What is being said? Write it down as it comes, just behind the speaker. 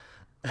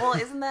Well,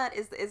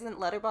 isn't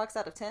Letterboxd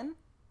out of 10?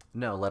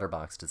 No,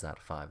 Letterboxd is out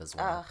of 5 as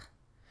well. Ugh.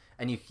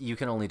 And you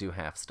can only do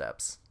half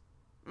steps.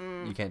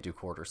 You can't do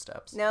quarter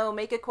steps. No,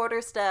 make it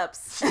quarter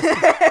steps.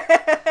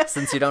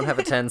 Since you don't have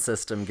a 10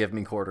 system, give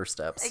me quarter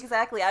steps.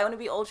 Exactly. I want to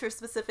be ultra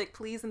specific,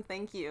 please and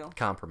thank you.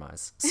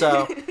 Compromise.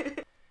 So,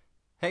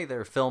 hey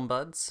there, Film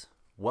Buds.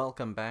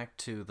 Welcome back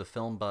to the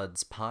Film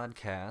Buds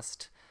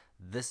podcast.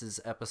 This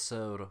is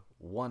episode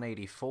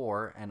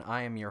 184, and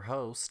I am your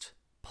host,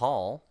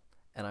 Paul,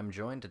 and I'm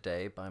joined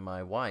today by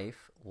my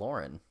wife,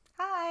 Lauren.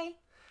 Hi.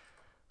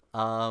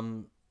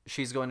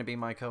 She's going to be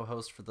my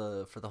co-host for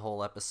the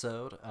whole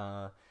episode.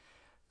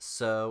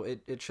 So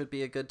it should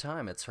be a good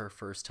time. It's her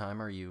first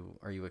time. Are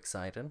you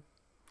excited?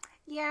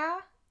 Yeah.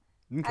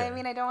 Okay. I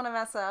mean, I don't want to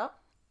mess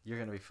up. You're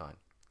gonna be fine.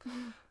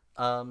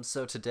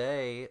 So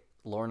today,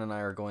 Lauren and I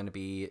are going to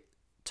be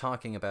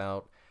talking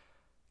about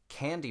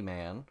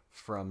Candyman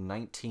from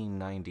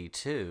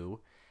 1992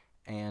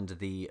 and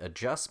the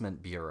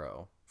Adjustment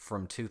Bureau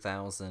from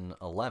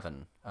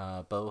 2011.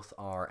 Both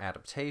are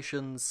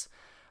adaptations.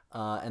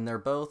 And they're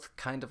both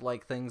kind of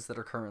like things that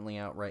are currently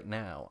out right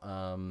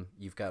now.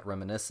 You've got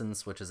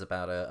Reminiscence, which is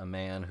about a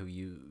man who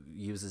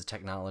uses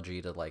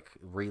technology to like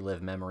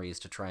relive memories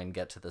to try and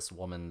get to this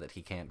woman that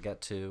he can't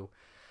get to,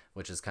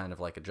 which is kind of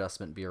like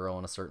Adjustment Bureau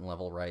on a certain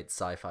level, right?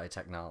 Sci-fi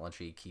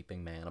technology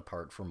keeping man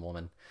apart from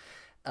woman.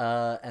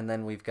 And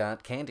then we've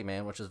got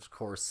Candyman, which is of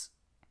course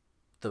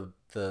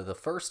the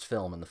first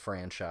film in the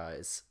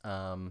franchise,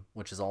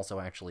 which is also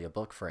actually a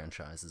book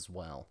franchise as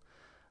well.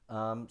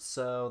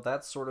 So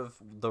that's sort of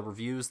the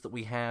reviews that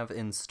we have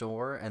in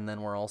store, and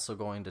then we're also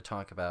going to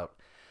talk about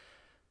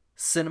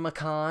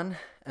CinemaCon,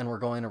 and we're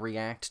going to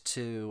react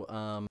to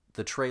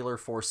the trailer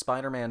for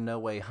Spider-Man No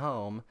Way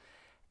Home,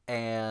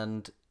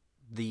 and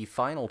the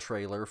final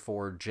trailer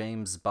for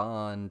James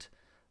Bond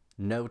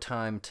No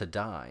Time to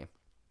Die.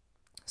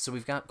 So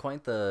we've got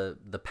quite the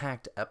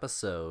packed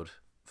episode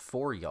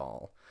for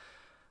y'all.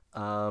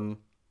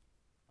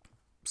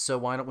 So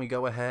why don't we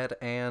go ahead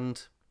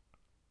and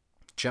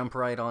jump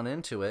right on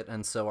into it.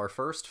 And so our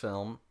first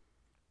film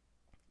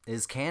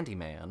is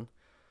Candyman,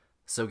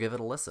 so give it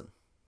a listen.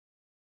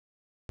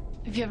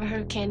 Have you ever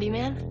heard of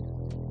Candyman?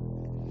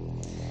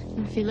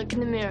 If you look in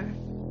the mirror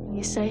and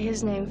you say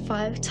his name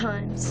 5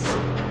 times.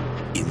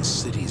 In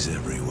cities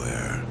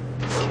everywhere,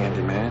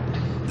 Candyman?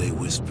 they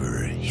whisper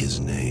his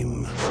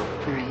name.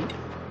 Right.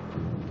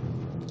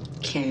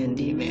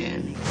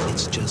 Candyman.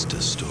 It's just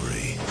a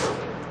story.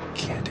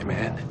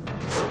 Candyman?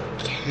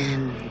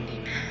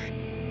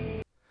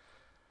 Candyman.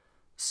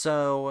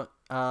 So,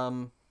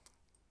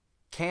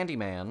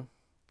 Candyman,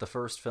 the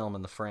first film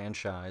in the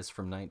franchise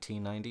from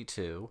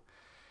 1992,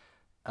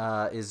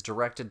 is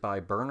directed by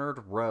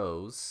Bernard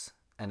Rose,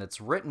 and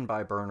it's written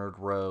by Bernard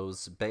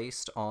Rose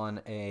based on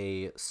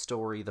a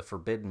story, The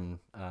Forbidden,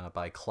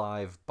 by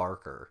Clive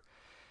Barker.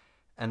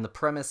 And the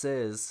premise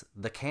is,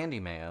 the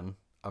Candyman,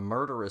 a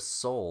murderous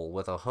soul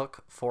with a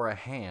hook for a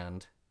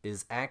hand,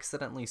 is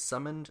accidentally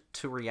summoned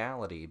to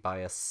reality by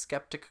a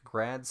skeptic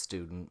grad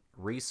student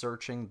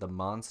researching the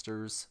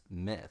monster's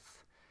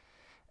myth.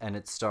 And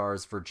it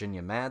stars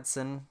Virginia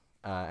Madsen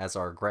as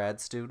our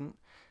grad student,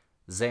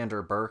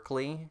 Xander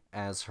Berkeley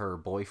as her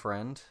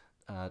boyfriend,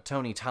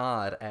 Tony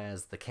Todd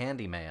as the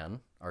Candyman,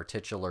 our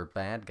titular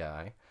bad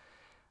guy,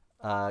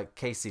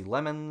 Casey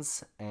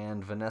Lemons,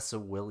 and Vanessa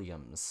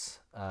Williams.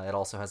 It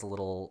also has a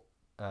little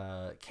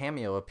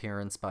cameo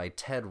appearance by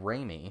Ted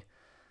Raimi,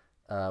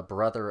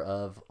 brother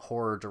of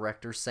horror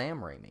director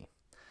Sam Raimi.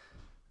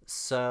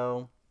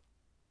 So,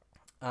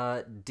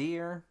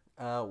 dear,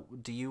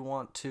 do you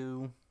want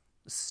to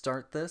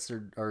start this,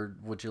 or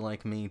would you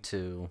like me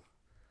to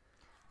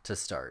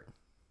start?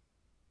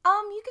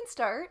 You can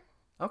start.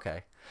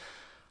 Okay.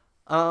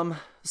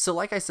 So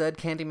like I said,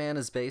 Candyman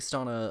is based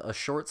on a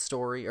short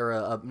story,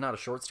 or not a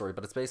short story,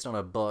 but it's based on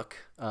a book,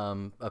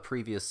 a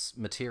previous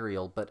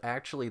material, but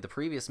actually the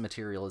previous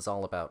material is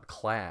all about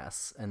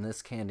class, and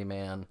this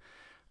Candyman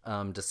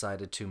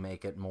decided to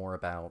make it more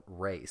about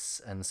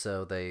race, and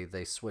so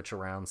they switch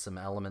around some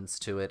elements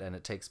to it, and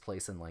it takes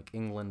place in like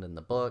England in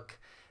the book,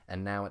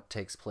 and now it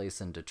takes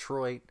place in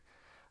Detroit.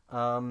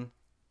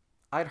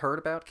 I'd heard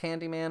about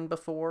Candyman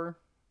before.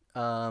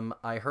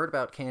 I heard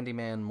about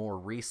Candyman more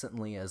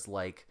recently as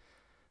like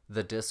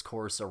the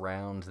discourse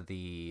around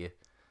the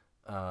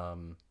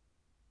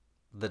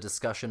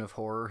discussion of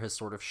horror has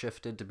sort of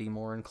shifted to be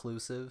more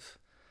inclusive.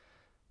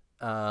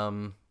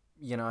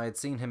 You know, I had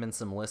seen him in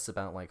some lists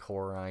about, like,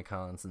 horror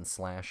icons and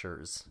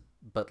slashers,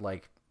 but,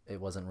 like, it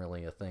wasn't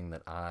really a thing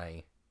that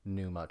I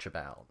knew much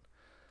about.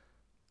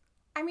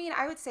 I mean,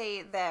 I would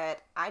say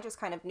that I just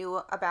kind of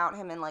knew about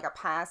him in, like, a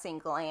passing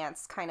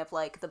glance, kind of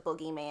like The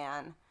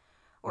Boogeyman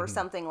or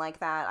something like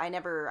that. I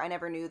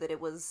never knew that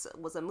it was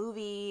a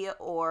movie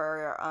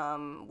or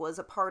was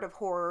a part of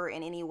horror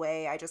in any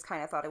way. I just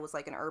kind of thought it was,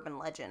 like, an urban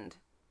legend.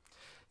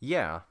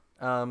 Yeah.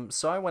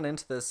 So I went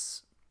into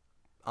this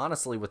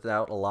honestly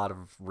without a lot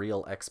of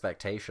real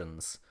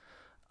expectations.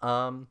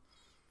 And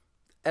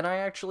I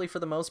actually, for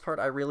the most part,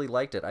 I really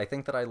liked it. I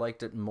think that I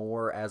liked it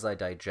more as I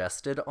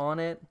digested on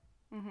it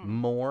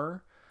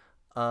more.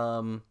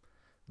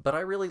 But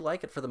I really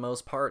like it for the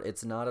most part.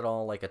 It's not at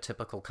all like a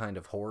typical kind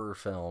of horror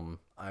film,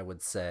 I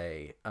would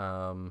say.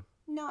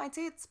 No, I'd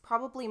say it's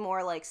probably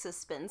more like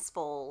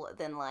suspenseful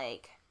than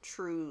like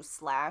true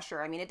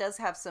slasher. I mean, it does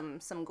have some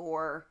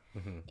gore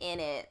in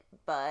it,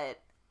 but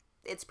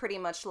it's pretty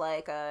much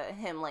like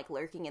him like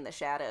lurking in the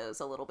shadows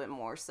a little bit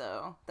more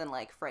so than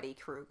like Freddy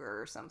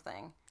Krueger or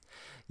something.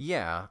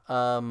 Yeah,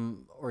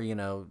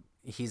 or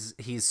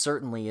he's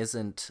certainly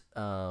isn't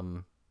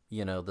the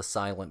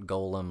silent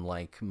golem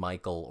like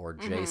Michael or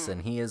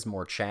Jason. He is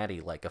more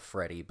chatty like a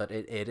Freddy, but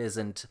it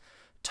isn't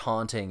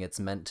taunting. It's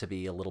meant to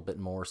be a little bit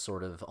more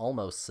sort of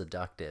almost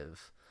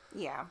seductive.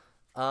 Yeah.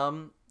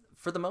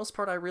 For the most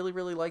part, I really,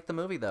 really like the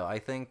movie, though. I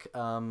think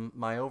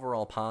my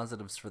overall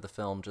positives for the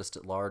film, just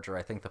at large, are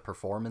I think the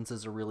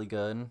performances are really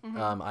good.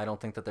 I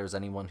don't think that there's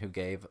anyone who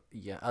gave,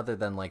 other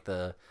than like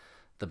the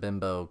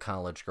bimbo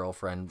college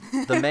girlfriend,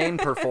 the main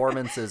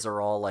performances are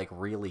all like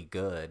really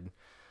good.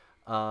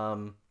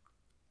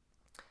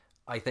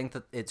 I think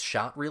that it's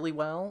shot really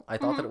well. I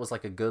thought that it was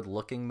like a good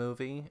looking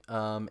movie.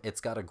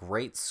 It's got a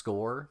great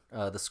score.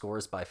 The score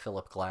is by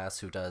Philip Glass,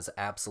 who does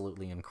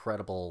absolutely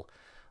incredible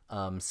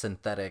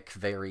synthetic,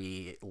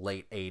 very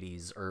late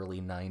 80s,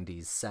 early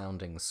 90s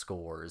sounding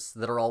scores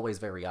that are always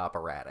very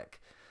operatic.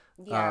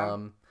 Yeah.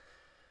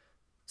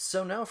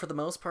 So no, for the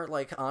most part,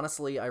 like,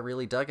 honestly, I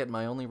really dug it.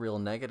 My only real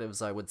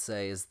negatives, I would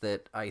say, is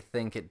that I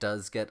think it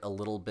does get a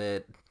little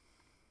bit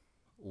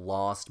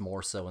lost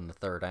more so in the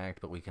third act,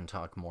 but we can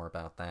talk more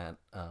about that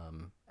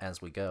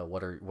as we go.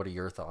 What are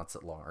your thoughts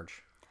at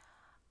large?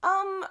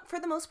 For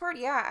the most part,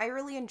 yeah, I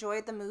really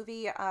enjoyed the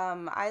movie.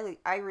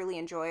 I really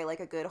enjoy like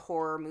a good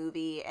horror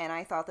movie, and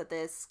I thought that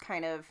this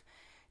kind of,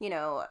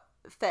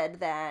 fed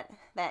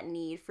that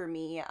need for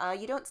me.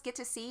 You don't get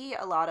to see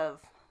a lot of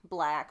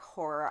black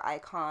horror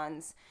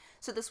icons,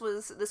 so this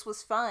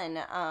was fun.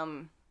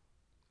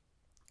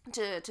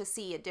 To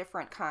see a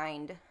different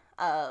kind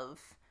of,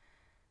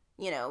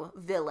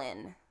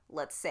 villain,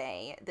 let's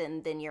say,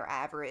 than your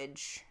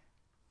average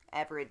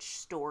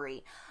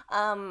story.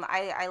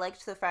 I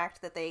liked the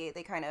fact that they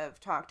kind of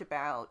talked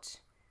about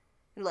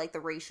like the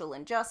racial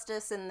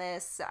injustice in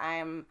this.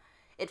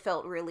 It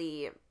felt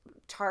really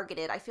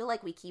targeted. I feel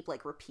like we keep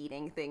like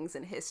repeating things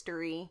in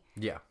history.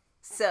 Yeah.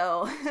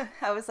 So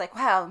I was like,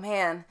 wow,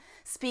 man,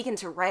 speaking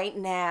to right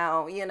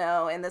now,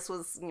 and this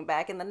was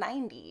back in the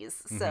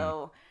 90s.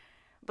 So,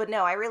 but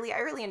no, I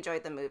really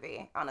enjoyed the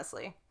movie,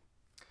 honestly.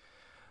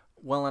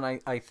 Well,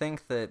 and I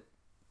think that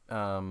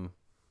the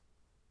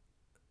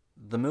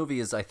movie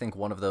is, I think,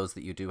 one of those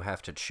that you do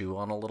have to chew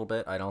on a little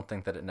bit. I don't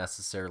think that it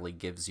necessarily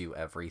gives you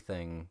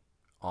everything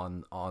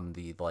on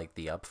the like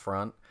the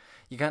upfront.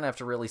 You kind of have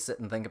to really sit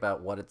and think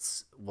about what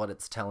it's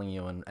telling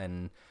you,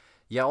 and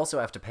you also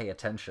have to pay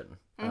attention.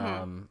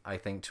 I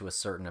think to a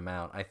certain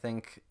amount. I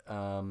think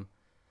there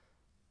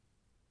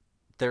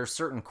are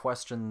certain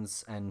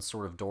questions and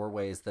sort of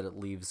doorways that it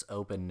leaves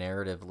open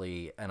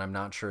narratively, and I'm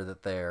not sure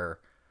that they're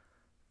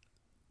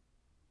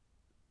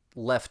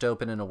left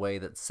open in a way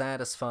that's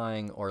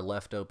satisfying or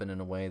left open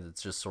in a way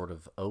that's just sort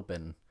of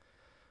open.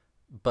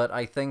 But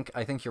I think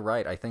you're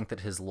right. I think that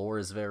his lore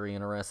is very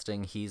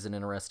interesting. He's an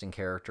interesting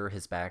character.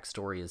 His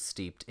backstory is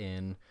steeped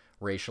in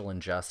racial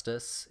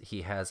injustice.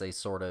 He has a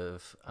sort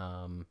of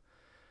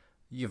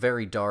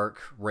very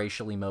dark,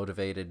 racially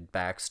motivated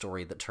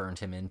backstory that turned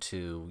him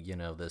into,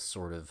 this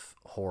sort of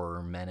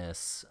horror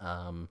menace.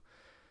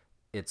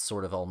 It's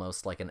sort of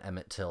almost like an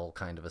Emmett Till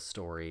kind of a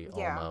story,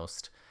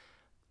 almost.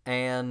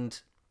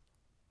 And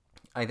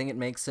I think it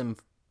makes him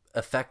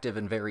effective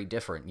and very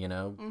different,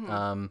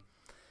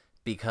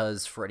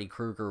 because Freddy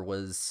Krueger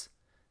was,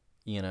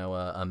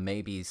 a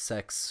maybe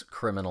sex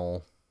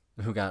criminal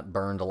who got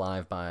burned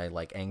alive by,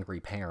 like,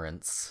 angry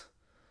parents.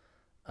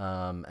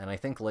 And I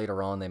think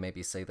later on they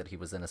maybe say that he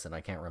was innocent.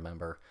 I can't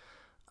remember.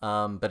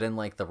 But in,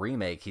 like, the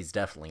remake, he's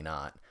definitely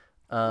not.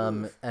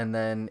 And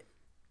then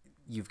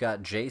you've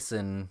got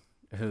Jason,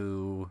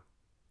 who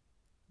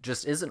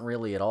just isn't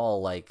really at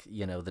all like,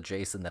 the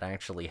Jason that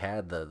actually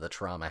had the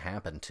trauma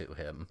happen to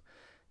him.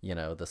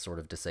 The sort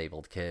of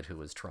disabled kid who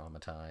was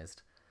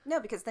traumatized. No,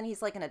 because then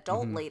he's like an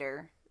adult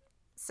later.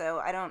 So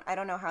I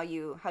don't know how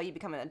you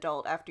become an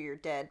adult after you're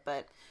dead,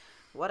 but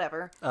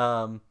whatever.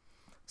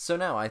 So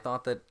no, I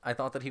thought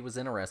that he was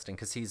interesting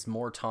because he's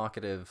more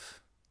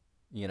talkative,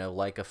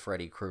 like a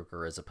Freddy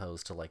Krueger as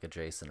opposed to like a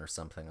Jason or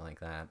something like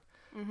that.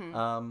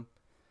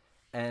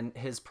 And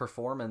his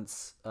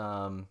performance,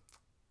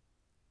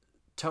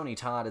 Tony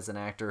Todd is an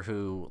actor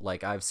who,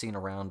 like, I've seen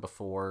around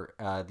before.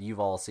 You've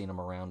all seen him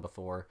around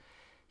before.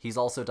 He's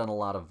also done a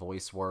lot of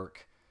voice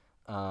work.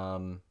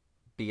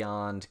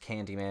 Beyond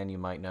Candyman, you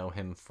might know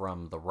him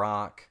from The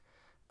Rock,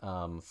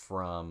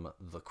 from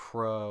The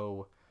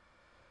Crow.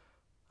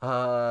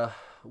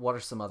 What are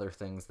some other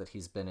things that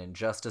he's been in?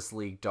 Justice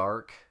League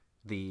Dark,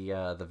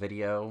 the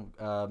video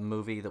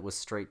movie that was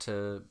straight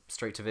to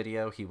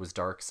video. He was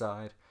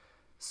Darkseid.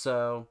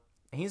 So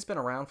he's been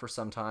around for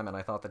some time, and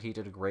I thought that he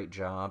did a great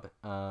job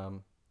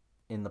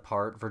in the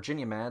part.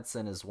 Virginia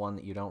Madsen is one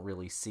that you don't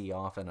really see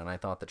often, and I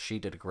thought that she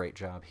did a great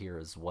job here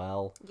as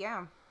well.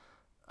 Yeah.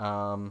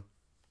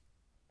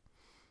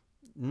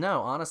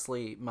 No,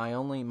 honestly, my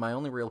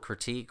only real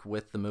critique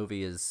with the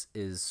movie is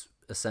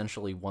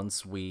essentially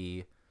once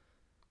we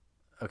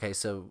okay,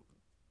 so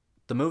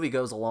the movie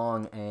goes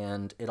along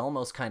and it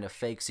almost kind of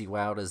fakes you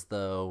out as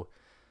though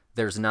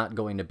there's not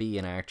going to be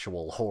an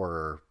actual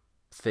horror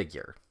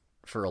figure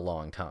for a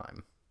long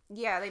time.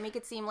 Yeah, they make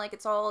it seem like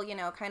it's all,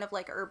 kind of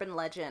like urban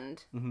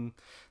legend. Mm-hmm.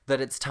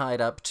 That it's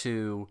tied up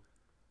to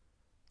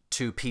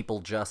people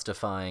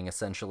justifying,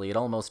 essentially. It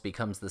almost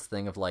becomes this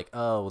thing of like,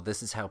 oh,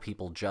 this is how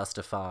people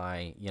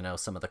justify,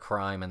 some of the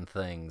crime and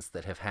things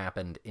that have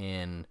happened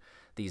in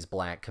these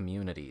black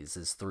communities,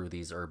 is through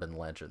these urban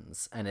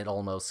legends. And it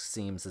almost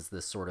seems as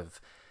this sort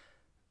of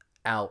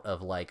out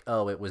of like,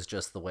 oh, it was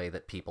just the way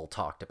that people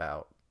talked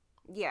about,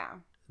 Yeah.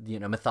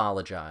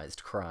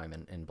 Mythologized crime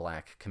in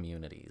black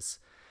communities.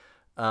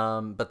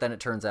 But then it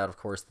turns out, of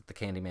course, that the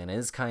Candyman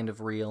is kind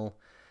of real.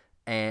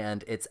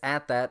 And it's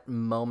at that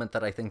moment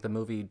that I think the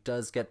movie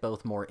does get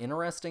both more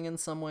interesting in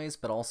some ways,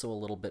 but also a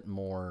little bit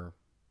more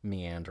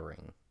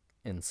meandering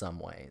in some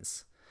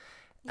ways.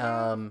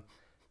 Yeah.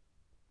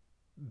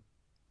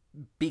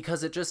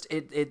 Because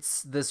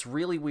it's this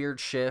really weird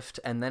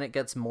shift, and then it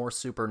gets more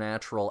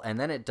supernatural, and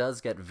then it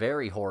does get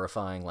very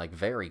horrifying, like,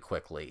 very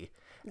quickly.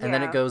 And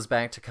then it goes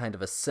back to kind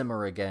of a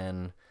simmer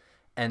again,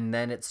 and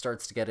then it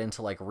starts to get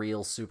into, like,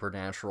 real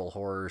supernatural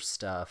horror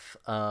stuff.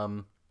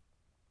 And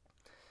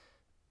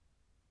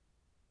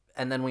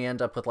then we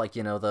end up with, like,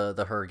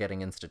 the her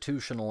getting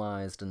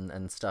institutionalized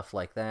and stuff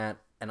like that.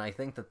 And I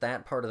think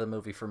that part of the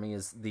movie for me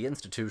is the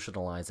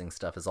institutionalizing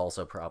stuff is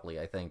also probably,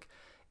 I think,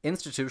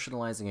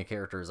 institutionalizing a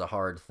character is a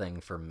hard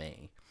thing for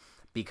me.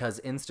 Because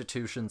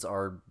institutions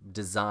are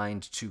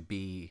designed to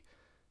be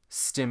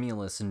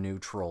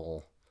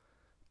stimulus-neutral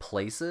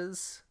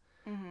places.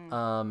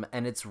 Mm-hmm.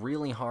 And it's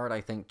really hard,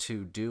 I think,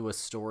 to do a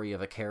story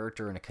of a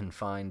character in a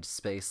confined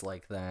space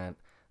like that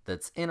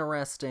that's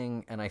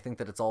interesting, and I think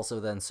that it's also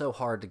then so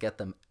hard to get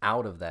them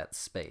out of that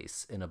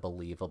space in a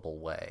believable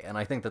way. And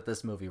I think that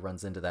this movie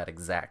runs into that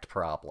exact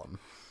problem.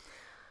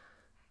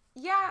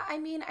 Yeah, I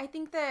mean, I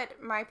think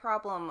that my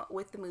problem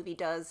with the movie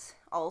does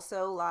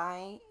also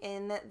lie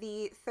in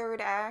the third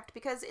act,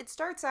 because it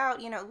starts out,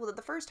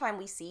 the first time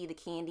we see the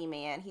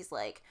Candyman, he's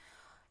like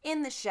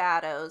in the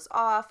shadows,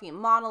 off,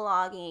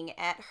 monologuing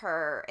at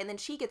her, and then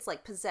she gets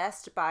like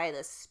possessed by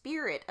the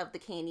spirit of the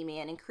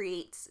Candyman and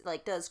creates,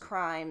 like, does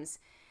crimes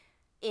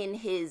in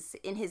his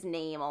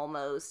name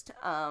almost.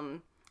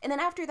 And then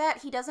after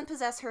that, he doesn't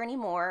possess her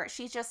anymore.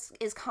 She just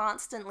is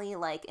constantly,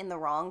 like, in the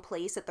wrong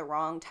place at the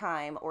wrong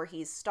time, or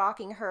he's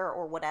stalking her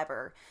or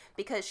whatever,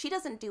 because she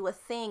doesn't do a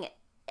thing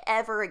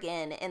ever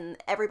again, and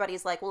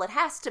everybody's like, well, it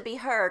has to be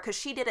her because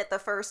she did it the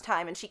first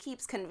time, and she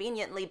keeps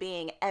conveniently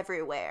being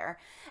everywhere.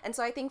 And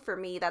so I think for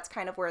me, that's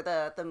kind of where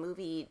the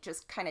movie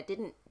just kind of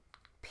didn't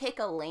pick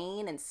a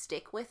lane and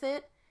stick with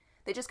it.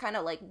 They just kind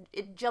of, like,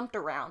 it jumped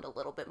around a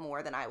little bit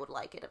more than I would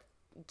like it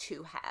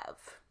to have.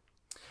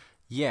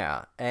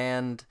 Yeah,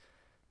 and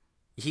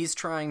he's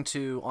trying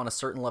to, on a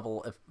certain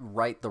level,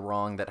 right the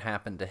wrong that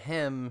happened to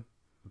him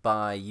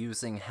by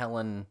using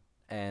Helen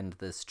and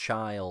this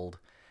child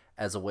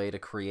as a way to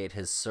create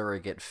his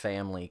surrogate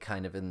family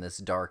kind of in this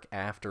dark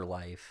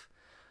afterlife.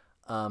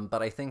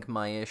 But I think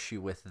my issue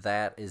with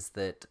that is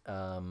that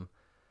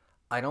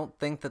I don't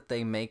think that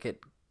they make it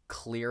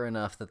clear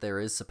enough that there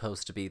is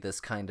supposed to be this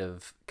kind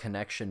of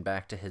connection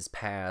back to his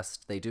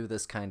past. They do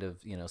this kind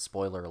of,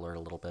 spoiler alert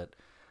a little bit,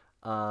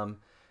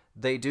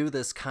 they do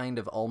this kind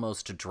of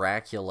almost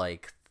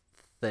Dracula-like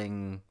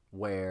thing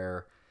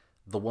where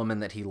the woman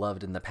that he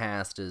loved in the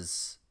past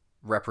is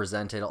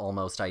represented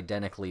almost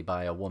identically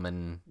by a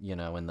woman,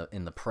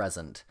 in the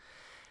present.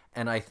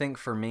 And I think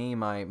for me,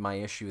 my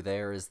issue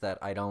there is that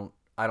I don't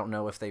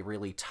know if they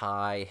really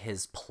tie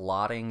his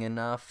plotting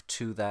enough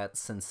to that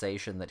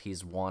sensation that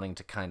he's wanting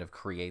to kind of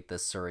create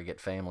this surrogate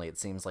family. It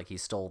seems like he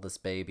stole this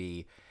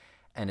baby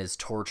and is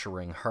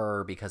torturing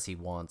her because he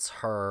wants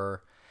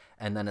her.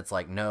 And then it's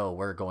like, no,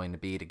 we're going to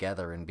be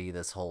together and be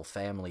this whole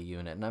family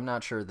unit. And I'm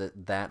not sure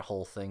that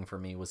whole thing for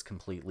me was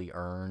completely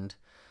earned.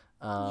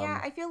 Yeah,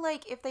 I feel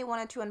like if they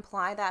wanted to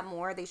imply that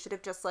more, they should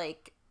have just,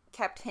 like,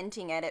 kept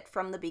hinting at it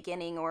from the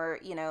beginning, or,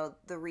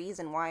 the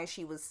reason why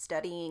she was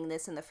studying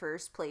this in the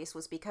first place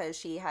was because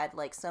she had,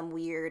 like, some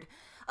weird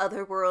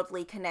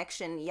otherworldly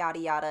connection, yada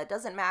yada. It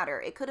doesn't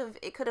matter. It could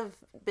have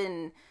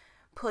been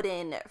put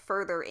in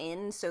further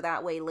in, so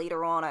that way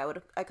later on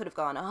I could have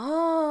gone,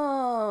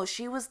 oh,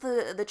 she was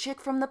the chick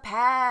from the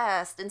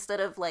past, instead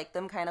of, like,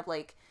 them kind of,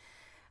 like,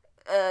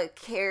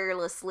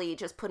 carelessly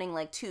just putting,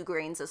 like, 2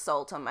 grains of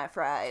salt on my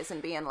fries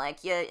and being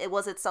like, yeah,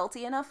 was it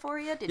salty enough for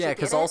you? Did you get it? Yeah,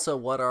 because also,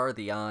 what are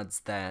the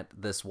odds that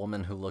this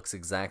woman who looks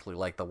exactly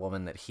like the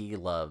woman that he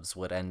loves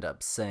would end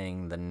up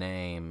saying the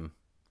name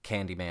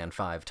Candyman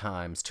 5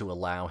 times to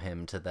allow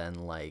him to then,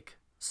 like,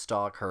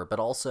 stalk her? But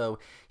also,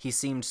 he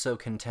seemed so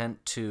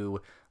content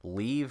to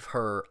leave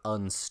her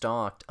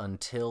unstalked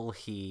until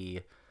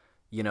he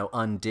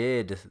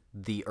undid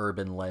the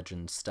urban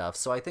legend stuff.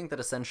 So I think that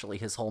essentially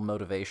his whole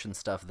motivation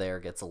stuff there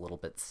gets a little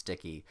bit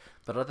sticky.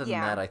 But other than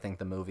that, I think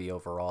the movie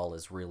overall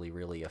is really,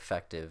 really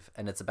effective.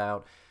 And it's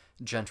about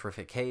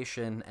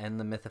gentrification and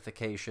the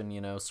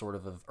mythification, sort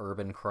of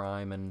urban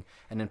crime and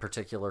in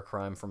particular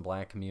crime from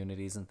black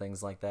communities and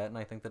things like that. And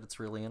I think that it's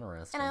really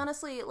interesting. And I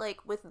honestly, like,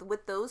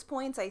 with those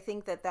points, I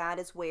think that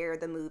is where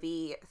the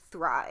movie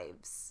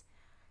thrives.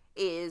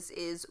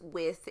 Is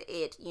with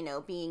it,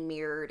 being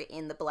mirrored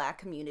in the black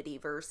community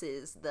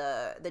versus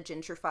the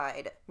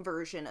gentrified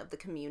version of the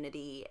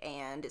community,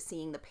 and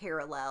seeing the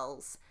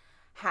parallels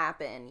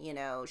happen.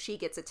 She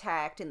gets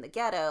attacked in the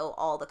ghetto,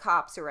 all the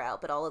cops are out,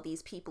 but all of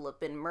these people have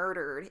been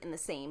murdered in the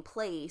same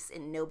place,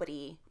 and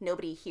nobody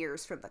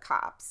hears from the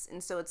cops.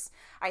 And so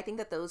I think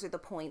that those are the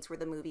points where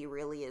the movie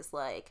really is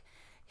like,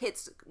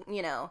 hits,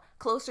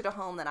 closer to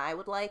home than I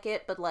would like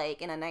it, but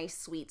like in a nice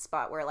sweet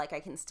spot where like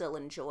I can still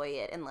enjoy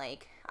it, and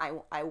like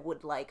I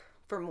would like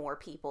for more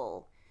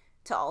people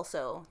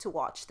to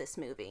watch this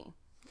movie.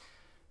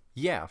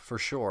 Yeah, for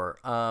sure.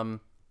 And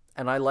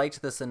I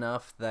liked this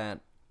enough that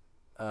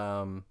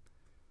I'm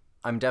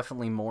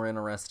definitely more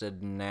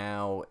interested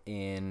now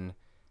in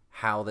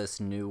how this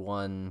new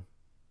one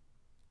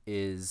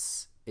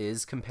is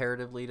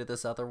comparatively to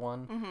this other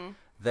one. Mm-hmm.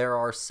 There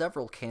are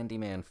several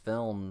Candyman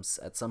films.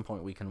 At some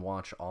point we can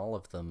watch all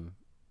of them.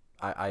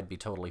 I'd be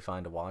totally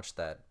fine to watch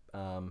that.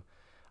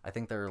 I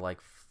think there are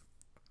like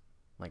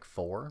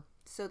 4.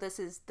 So this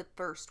is the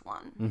first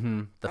one.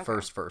 Mm-hmm. The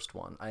first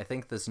one. I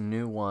think this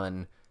new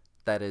one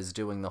that is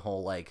doing the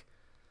whole like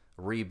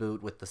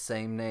reboot with the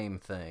same name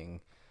thing.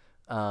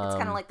 It's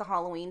kind of like the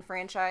Halloween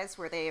franchise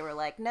where they were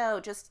like, no,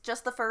 just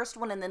the first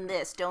one and then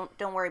this. Don't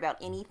worry about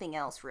anything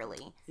else,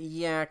 really.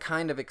 Yeah,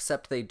 kind of,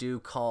 except they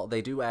do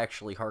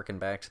actually harken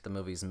back to the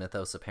movie's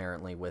mythos,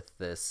 apparently, with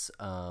this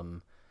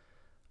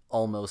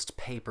almost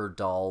paper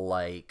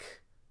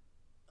doll-like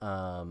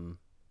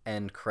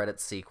end credit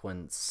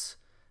sequence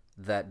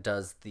that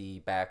does the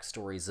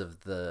backstories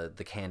of the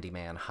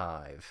Candyman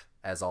hive,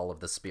 as all of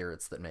the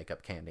spirits that make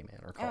up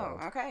Candyman are called.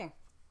 Oh, okay.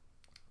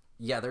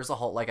 Yeah, there's a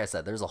whole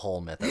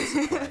mythos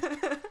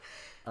at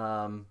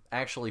play.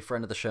 Actually,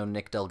 friend of the show,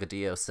 Nick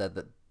Delgadillo, said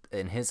that,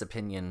 in his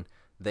opinion,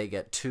 they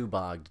get too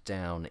bogged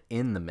down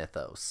in the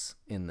mythos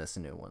in this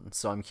new one.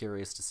 So I'm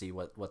curious to see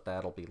what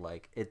that'll be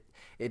like.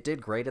 It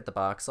did great at the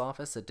box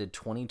office. It did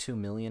 $22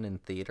 million in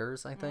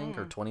theaters, I think,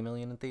 or $20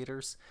 million in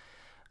theaters.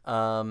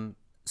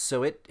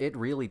 So it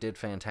really did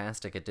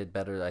fantastic. It did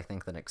better, I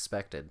think, than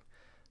expected.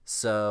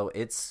 So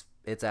it's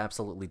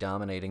absolutely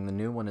dominating. The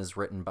new one is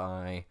written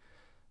by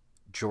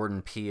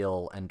Jordan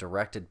Peele and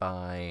directed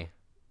by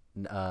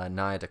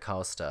Nia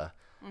DaCosta.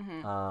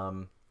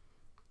 Mm-hmm.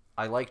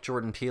 I like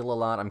Jordan Peele a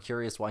lot. I'm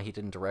curious why he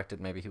didn't direct it.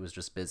 Maybe he was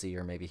just busy,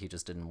 or maybe he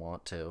just didn't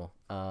want to.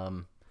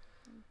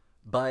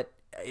 But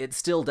it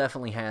still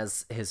definitely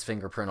has his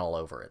fingerprint all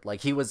over it.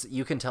 Like,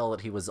 you can tell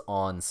that he was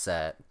on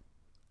set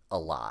a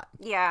lot.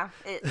 Yeah,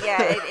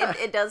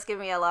 it does give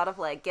me a lot of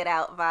like Get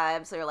Out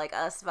vibes or like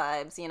Us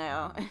vibes,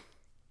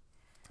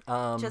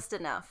 just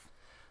enough.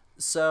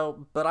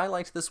 So, but I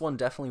liked this one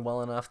definitely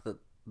well enough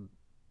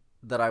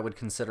that I would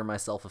consider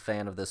myself a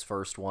fan of this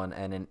first one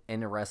and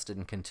interested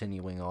in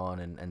continuing on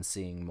and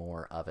seeing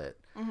more of it.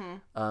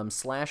 Mm-hmm.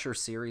 Slasher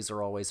series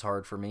are always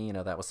hard for me.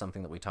 That was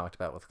something that we talked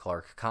about with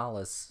Clark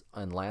Collis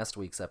in last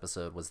week's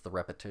episode, was the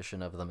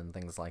repetition of them and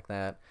things like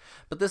that.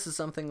 But this is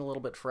something a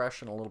little bit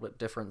fresh and a little bit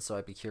different, so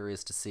I'd be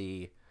curious to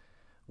see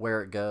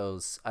where it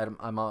goes.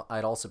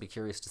 I'd also be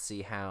curious to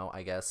see how,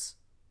 I guess,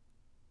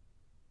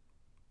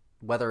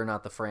 whether or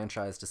not the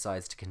franchise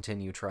decides to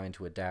continue trying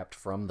to adapt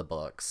from the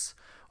books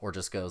or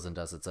just goes and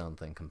does its own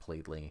thing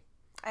completely.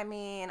 I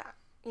mean,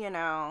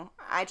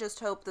 I just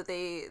hope that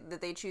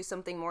they choose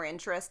something more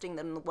interesting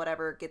than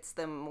whatever gets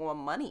them more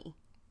money.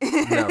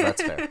 No,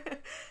 that's fair.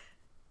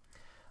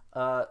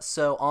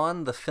 So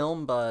on the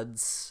Film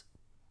Buds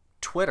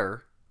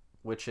Twitter,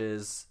 which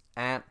is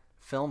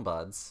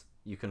 @FilmBuds,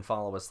 you can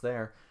follow us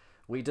there.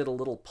 We did a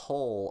little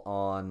poll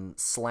on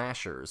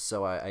slashers.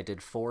 So I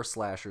did 4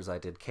 slashers. I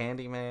did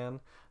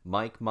Candyman,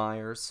 Mike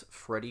Myers,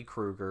 Freddy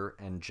Krueger,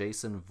 and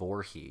Jason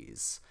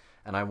Voorhees.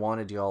 And I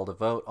wanted you all to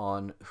vote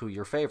on who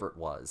your favorite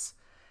was.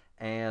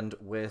 And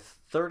with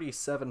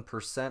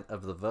 37%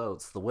 of the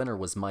votes, the winner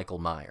was Michael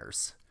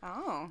Myers.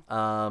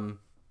 Oh.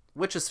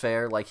 Which is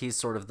fair. Like, he's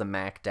sort of the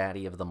Mac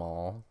Daddy of them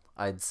all,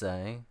 I'd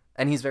say.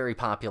 And he's very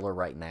popular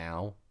right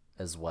now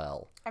as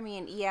well. I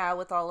mean, yeah,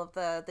 with all of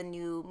the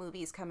new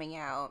movies coming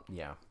out.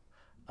 Yeah.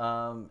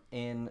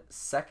 In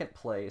second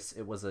place,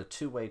 it was a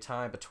 2-way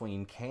tie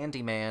between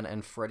Candyman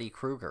and Freddy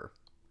Krueger.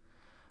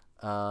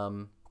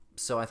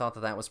 So I thought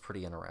that was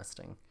pretty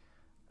interesting.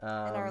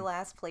 And our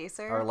last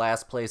placer? Our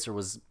last placer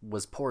was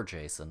poor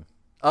Jason.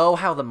 Oh,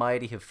 how the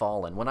mighty have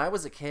fallen. When I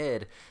was a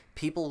kid,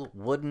 people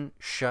wouldn't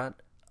shut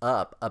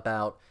up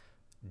about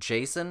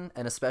Jason,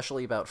 and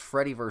especially about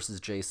Freddy versus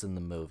Jason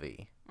the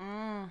movie.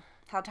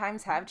 How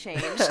times have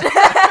changed.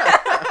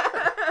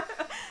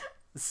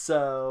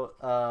 So,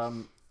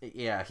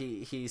 yeah,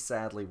 he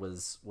sadly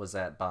was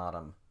at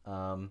bottom.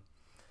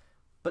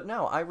 But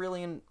no,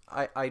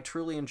 I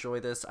truly enjoy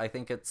this. I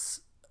think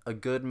it's a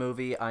good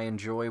movie. I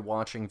enjoy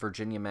watching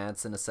Virginia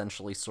Madsen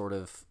essentially sort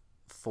of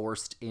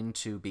forced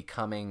into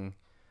becoming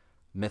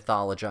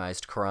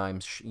mythologized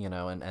crimes,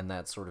 and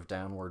that sort of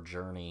downward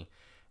journey.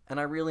 And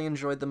I really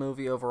enjoyed the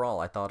movie overall.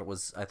 I thought it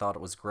was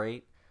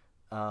great.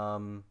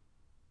 Overall,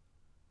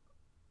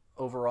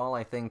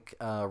 I think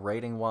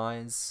rating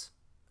wise,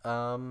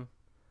 I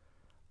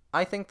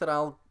think that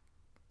I'll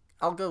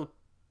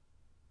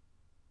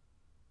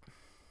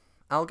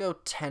go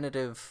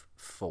tentative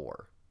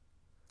 4.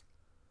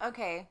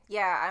 Okay,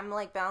 yeah, I'm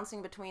like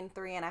bouncing between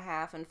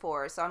 3.5 and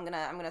 4, so I'm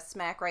gonna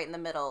smack right in the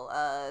middle.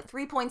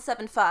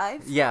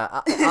 3.75.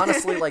 Yeah,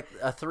 honestly, like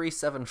a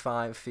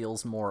 3.75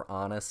 feels more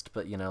honest,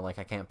 but like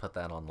I can't put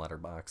that on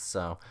Letterboxd.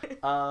 So,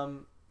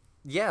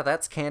 yeah,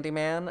 that's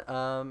Candyman.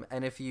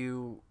 And if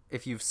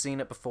you've seen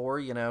it before,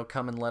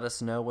 come and let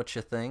us know what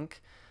you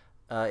think.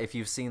 If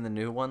you've seen the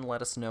new one,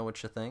 let us know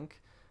what you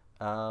think.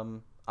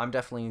 I'm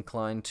definitely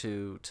inclined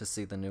to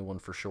see the new one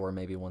for sure.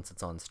 Maybe once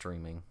it's on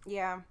streaming.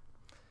 Yeah.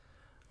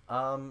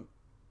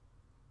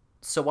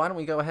 So why don't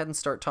we go ahead and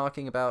start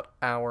talking about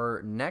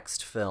our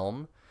next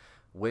film,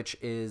 which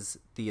is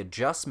The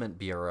Adjustment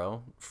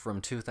Bureau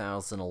from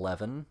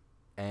 2011.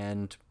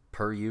 And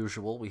per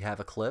usual, we have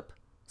a clip,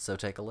 so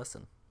take a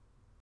listen.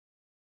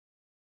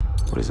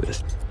 What is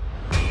this?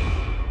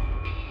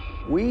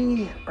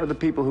 We are the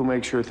people who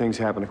make sure things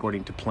happen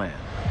according to plan.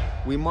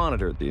 We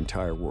monitor the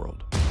entire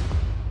world.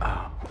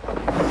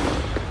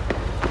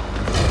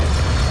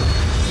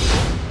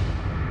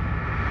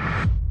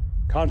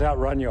 Can't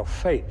outrun your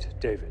fate,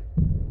 David.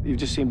 You've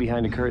just seen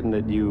behind a curtain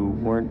that you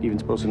weren't even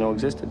supposed to know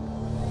existed.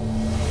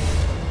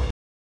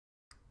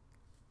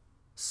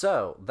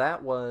 So,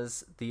 that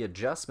was The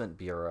Adjustment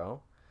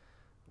Bureau,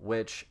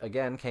 which,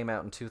 again, came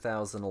out in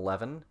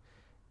 2011.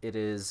 It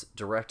is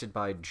directed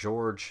by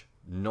George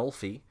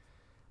Nolfi,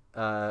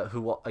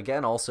 who,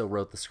 again, also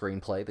wrote the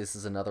screenplay. This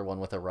is another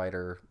one with a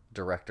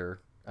writer-director,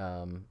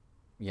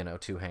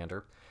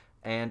 two-hander.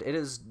 And it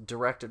is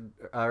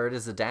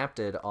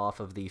adapted off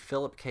of the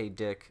Philip K.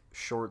 Dick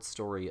short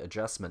story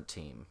Adjustment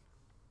Team.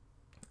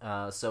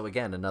 So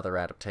again, another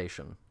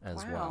adaptation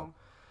as well.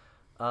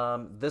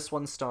 This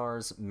one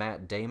stars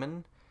Matt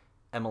Damon,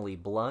 Emily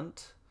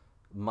Blunt,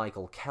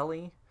 Michael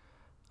Kelly,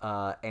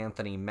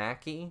 Anthony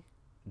Mackie,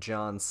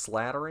 John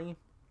Slattery,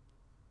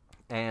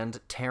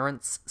 and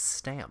Terrence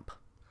Stamp.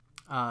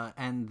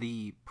 And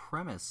the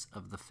premise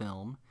of the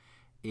film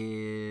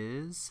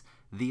is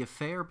the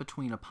affair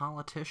between a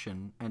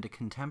politician and a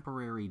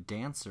contemporary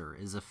dancer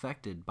is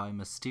affected by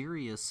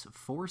mysterious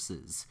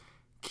forces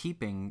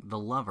keeping the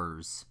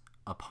lovers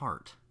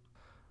apart.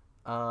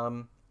 Why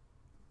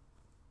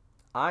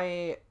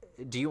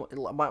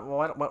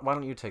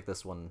don't you take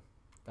this one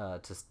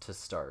to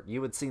start?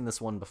 You had seen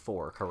this one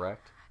before,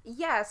 correct?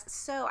 Yes,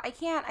 so I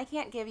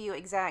can't give you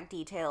exact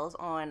details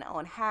on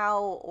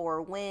how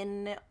or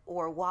when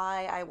or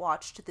why I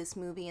watched this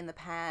movie in the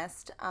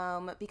past,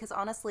 because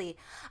honestly,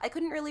 I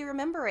couldn't really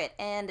remember it,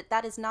 and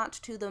that is not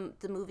to the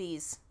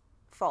movie's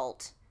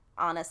fault.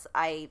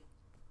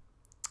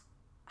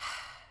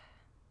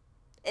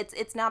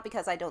 It's not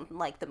because I don't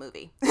like the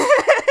movie.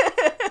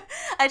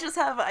 I just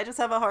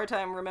have a hard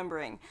time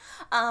remembering.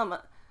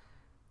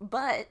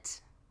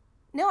 But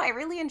no, I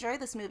really enjoy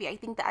this movie. I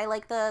think that I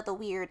like the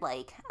weird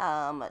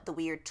the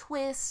weird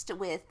twist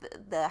with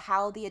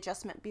how the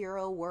Adjustment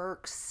Bureau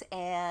works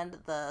and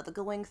the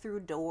going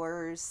through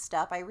doors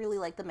stuff. I really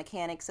like the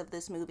mechanics of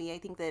this movie. I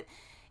think that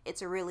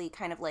it's a really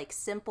kind of like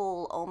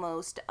simple,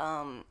 almost it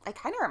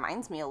kind of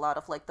reminds me a lot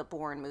of like the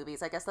Bourne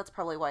movies. I guess that's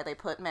probably why they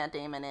put Matt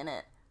Damon in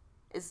it.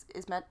 Is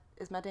Matt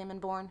Damon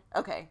Bourne?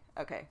 Okay,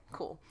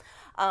 cool.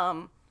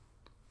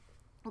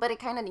 But it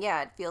kind of,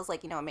 it feels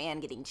like, a man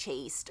getting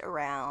chased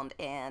around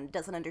and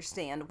doesn't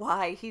understand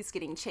why he's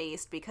getting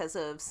chased because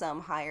of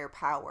some higher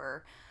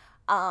power.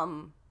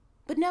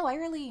 But no, I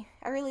really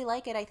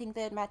like it. I think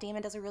that Matt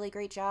Damon does a really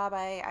great job.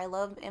 I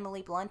love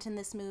Emily Blunt in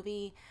this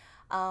movie.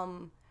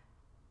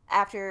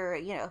 After,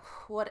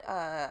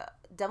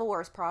 Devil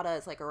Wears Prada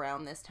is like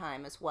around this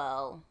time as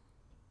well.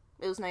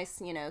 It was nice,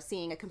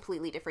 seeing a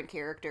completely different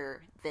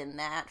character than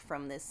that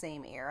from this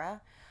same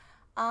era.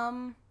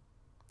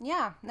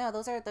 Yeah, no,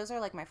 those are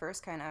like my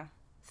first kind of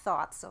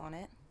thoughts on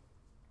it.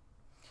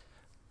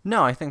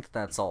 No, I think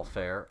that's all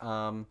fair.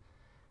 I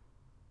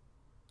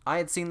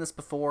had seen this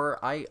before.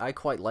 I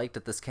quite liked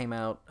it. This came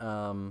out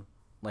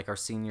like our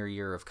senior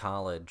year of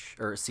college,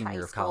 or senior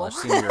year of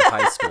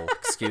high school.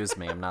 Excuse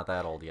me, I'm not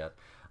that old yet.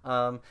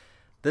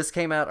 This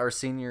came out our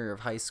senior year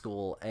of high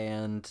school,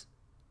 and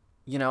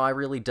I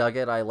really dug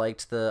it. I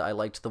liked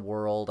the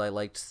world. I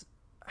liked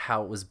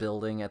how it was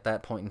building. At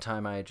that point in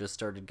time, I had just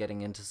started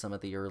getting into some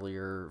of the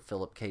earlier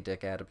Philip K.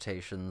 Dick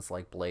adaptations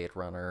like Blade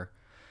Runner,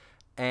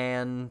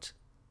 and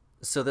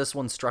so this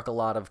one struck a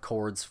lot of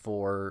chords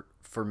for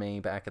me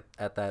back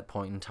at that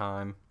point in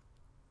time.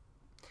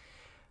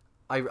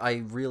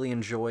 I really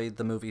enjoyed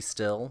the movie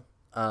still.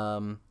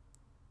 I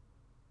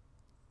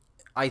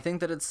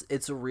think that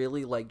it's a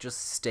really like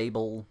just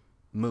stable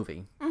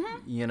movie. Mm-hmm.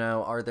 You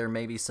know, are there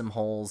maybe some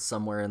holes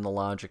somewhere in the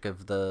logic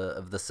of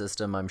the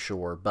system? I'm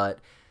sure, but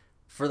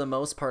for the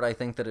most part, I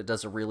think that it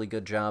does a really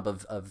good job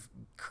of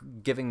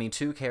giving me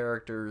two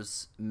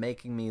characters,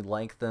 making me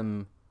like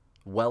them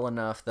well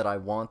enough that I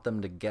want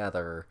them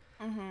together,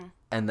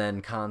 and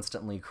then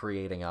constantly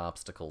creating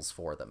obstacles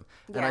for them.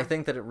 Yeah. And I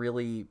think that it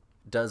really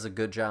does a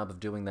good job of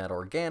doing that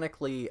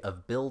organically,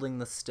 of building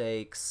the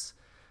stakes,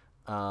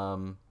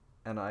 and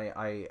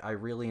I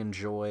really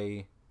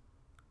enjoy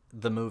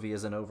the movie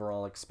as an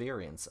overall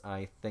experience.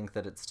 I think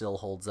that it still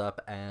holds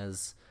up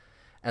as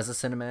a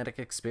cinematic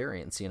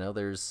experience. You know,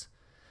 there's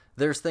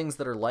things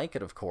that are like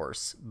it, of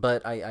course,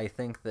 but I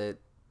think that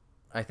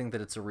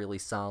it's a really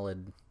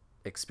solid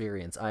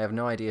experience. I have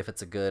no idea if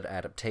it's a good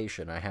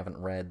adaptation. I haven't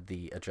read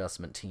the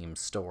Adjustment Team's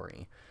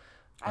story.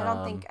 I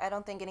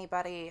don't think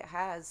anybody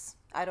has.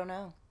 I don't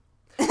know.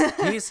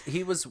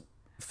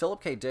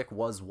 Philip K. Dick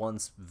was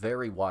once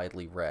very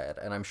widely read,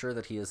 and I'm sure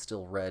that he is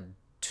still read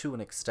to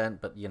an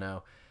extent, but you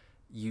know,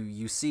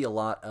 you see a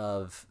lot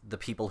of the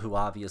people who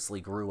obviously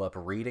grew up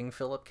reading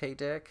Philip K.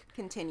 Dick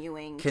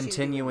continuing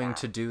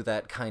to do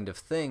that kind of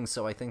thing.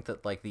 So I think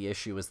that like the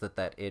issue is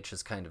that itch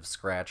is kind of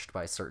scratched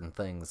by certain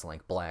things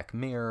like Black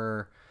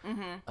Mirror,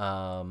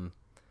 and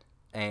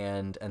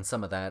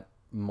some of that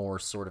more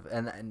sort of,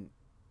 and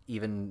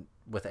even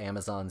with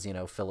Amazon's, you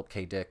know, Philip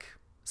K. Dick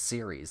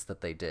series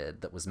that they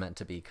did that was meant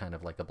to be kind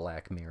of like a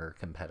Black Mirror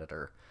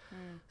competitor.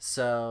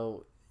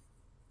 So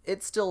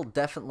it still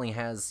definitely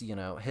has, you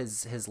know,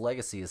 his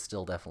legacy is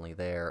still definitely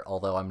there,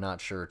 although I'm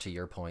not sure, to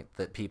your point,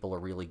 that people are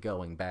really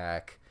going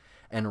back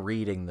and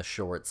reading the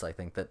shorts. I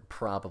think that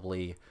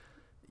probably,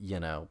 you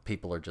know,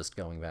 people are just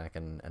going back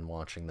and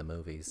watching the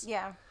movies.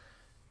 Yeah.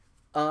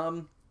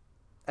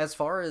 As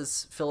far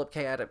as Philip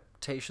K.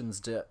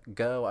 adaptations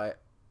go,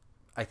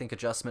 I think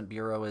Adjustment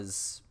Bureau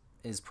is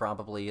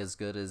probably as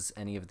good as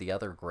any of the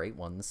other great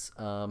ones.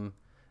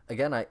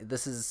 Again,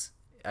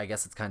 I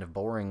guess it's kind of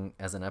boring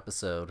as an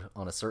episode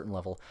on a certain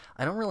level.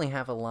 I don't really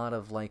have a lot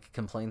of like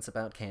complaints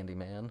about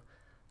Candyman.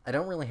 I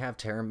don't really have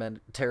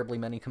terribly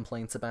many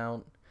complaints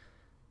about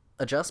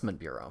Adjustment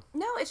Bureau.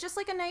 No, it's just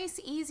like a nice,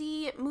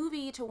 easy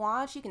movie to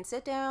watch. You can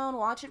sit down,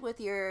 watch it with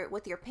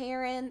your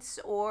parents,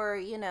 or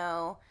you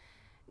know,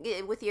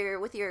 with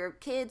your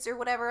kids or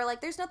whatever.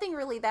 Like, there's nothing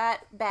really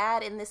that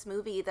bad in this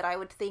movie that I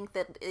would think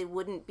that it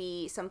wouldn't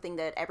be something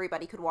that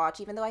everybody could watch,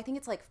 even though I think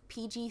it's like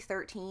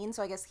PG-13,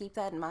 so I guess keep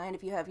that in mind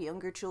if you have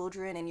younger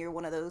children and you're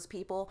one of those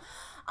people.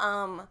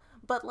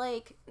 But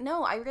like,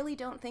 no, I really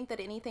don't think that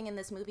anything in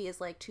this movie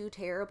is like too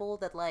terrible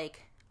that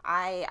like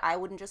I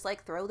wouldn't just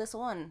like throw this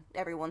on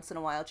every once in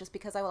a while just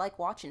because I like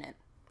watching it.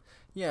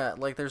 Yeah,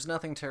 like there's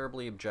nothing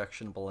terribly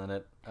objectionable in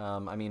it.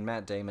 I mean,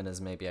 Matt Damon is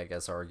maybe, I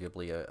guess,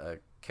 arguably a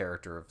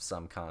character of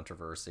some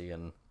controversy,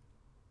 and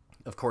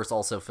of course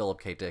also Philip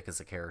K. Dick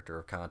is a character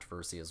of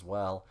controversy as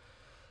well.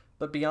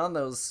 But beyond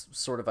those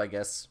sort of, I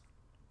guess,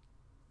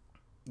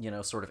 you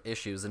know, sort of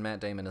issues, and Matt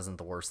Damon isn't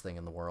the worst thing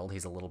in the world.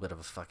 He's a little bit of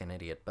a fucking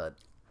idiot, but,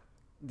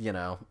 you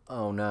know,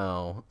 oh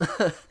no.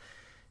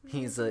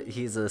 He's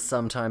a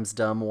sometimes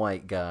dumb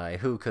white guy.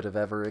 Who could have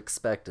ever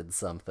expected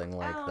something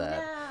like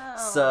that? No.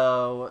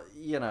 So,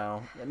 you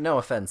know, no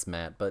offense,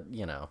 Matt, but,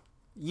 you know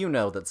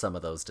that some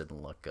of those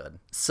didn't look good.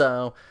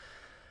 So,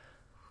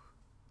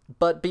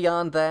 but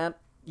beyond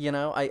that, you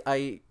know,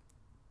 I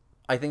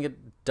think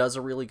it does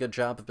a really good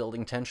job of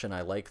building tension.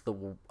 I like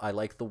the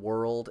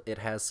world. It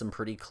has some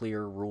pretty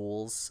clear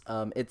rules.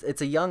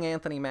 It's a young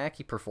Anthony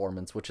Mackie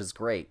performance, which is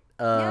great.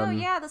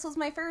 Yeah, this was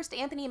my first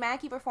Anthony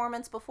Mackie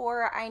performance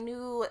before I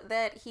knew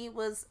that he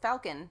was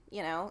Falcon,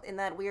 you know, in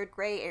that weird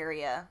gray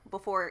area,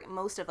 before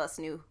most of us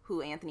knew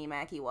who Anthony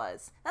Mackie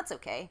was. That's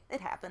okay.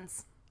 It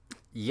happens.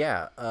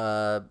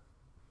 Yeah,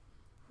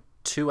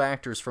 two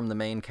actors from the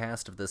main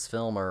cast of this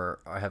film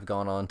have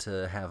gone on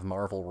to have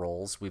Marvel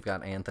roles. We've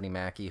got Anthony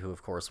Mackie, who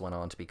of course went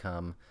on to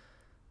become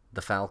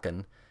the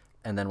Falcon,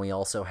 and then we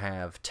also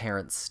have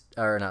John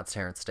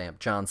Slattery,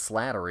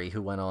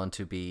 who went on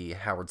to be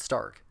Howard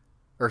Stark.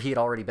 Or he had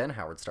already been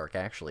Howard Stark,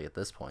 actually, at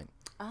this point.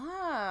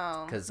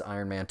 Oh. Because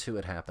Iron Man 2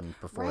 had happened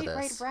before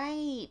this.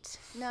 Right.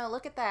 No,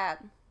 look at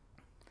that.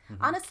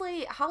 Mm-hmm.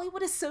 Honestly,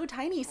 Hollywood is so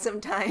tiny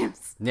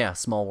sometimes. Yeah,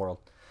 small world.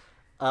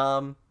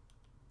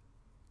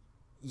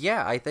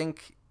 Yeah, I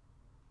think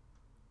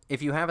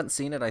if you haven't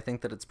seen it, I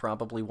think that it's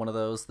probably one of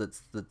those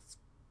that's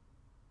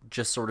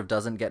just sort of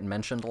doesn't get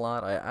mentioned a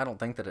lot. I don't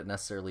think that it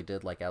necessarily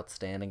did like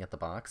outstanding at the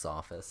box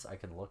office. I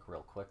can look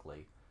real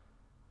quickly.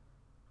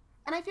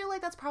 And I feel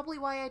like that's probably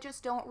why I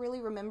just don't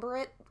really remember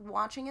it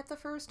watching it the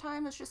first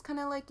time. It's just kind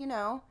of like, you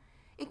know,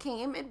 it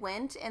came, it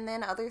went, and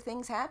then other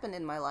things happened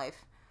in my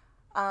life.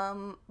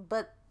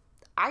 But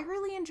I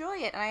really enjoy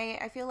it, and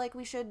I feel like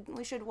we should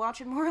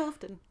watch it more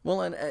often. Well,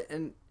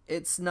 and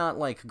it's not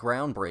like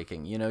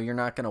groundbreaking, you know. You're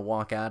not going to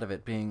walk out of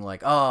it being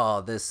like,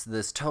 oh,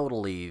 this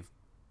totally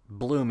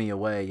blew me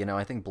away. You know,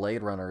 I think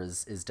Blade Runner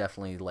is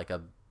definitely like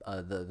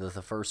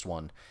the first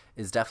one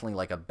is definitely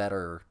like a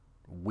better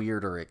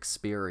weirder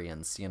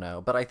experience, you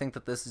know. But I think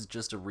that this is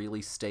just a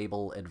really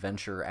stable,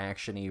 adventure,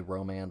 actiony,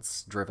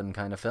 romance-driven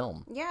kind of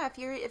film. Yeah,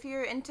 if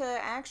you're into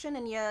action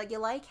and you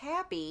like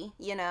happy,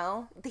 you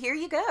know, here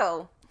you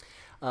go.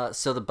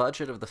 So the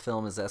budget of the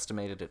film is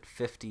estimated at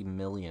 $50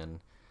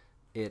 million.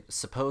 It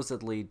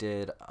supposedly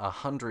did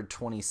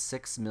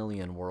 $126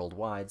 million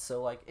worldwide,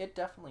 so, like, it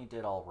definitely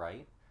did all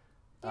right.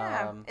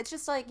 Yeah, it's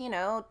just like, you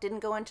know,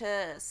 didn't go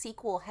into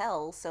sequel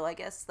hell, so I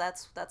guess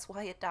that's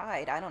why it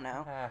died. I don't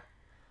know.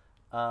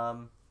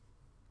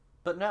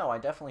 But no, I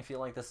definitely feel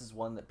like this is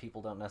one that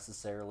people don't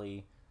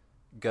necessarily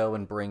go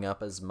and bring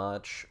up as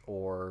much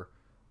or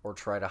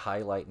try to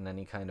highlight in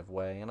any kind of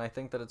way. And I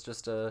think that it's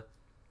just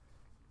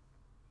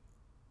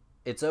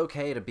it's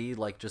okay to be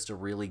like just a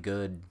really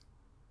good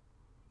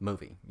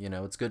movie. You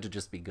know, it's good to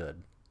just be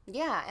good.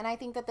 Yeah, and I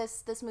think that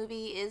this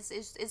movie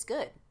is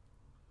good.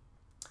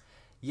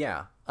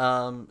 Yeah.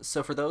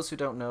 So for those who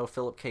don't know,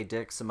 Philip K.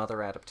 Dick, some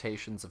other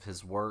adaptations of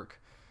his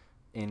work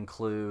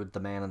include The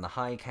Man in the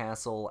High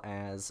Castle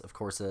as, of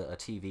course, a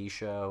TV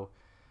show.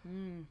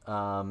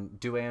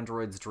 Do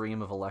Androids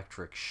Dream of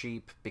Electric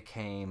Sheep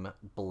became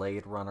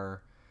Blade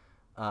Runner.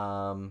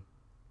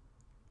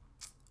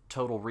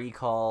 Total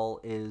Recall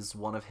is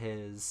one of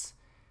his,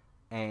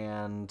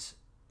 and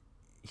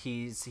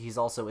he's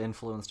also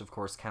influenced, of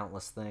course,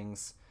 countless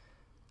things.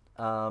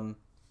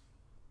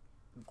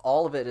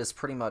 All of it is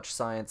pretty much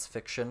science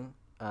fiction,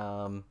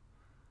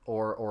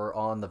 or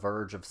on the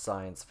verge of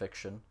science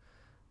fiction.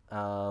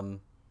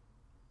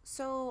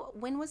 So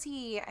when was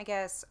he, I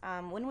guess,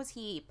 when was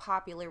he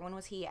popular? When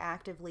was he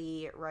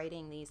actively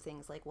writing these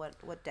things? Like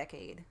what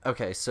decade?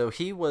 Okay, so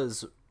he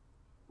was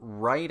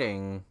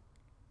writing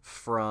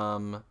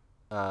from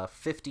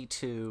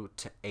 52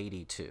 to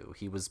 82.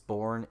 He was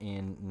born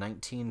in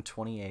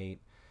 1928,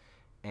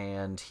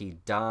 and he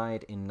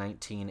died in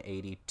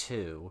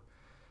 1982.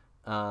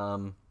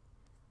 Wow,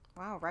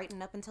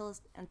 writing up until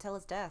his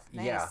death.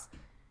 Nice. Yeah.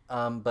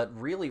 But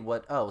really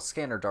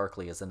Scanner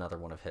Darkly is another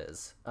one of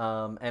his.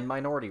 And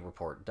Minority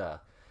Report, duh.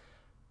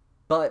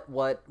 But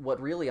what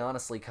really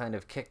honestly kind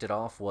of kicked it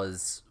off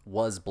was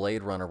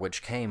Blade Runner,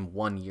 which came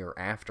 1 year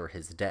after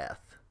his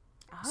death.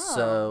 Oh.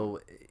 So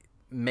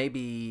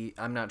maybe,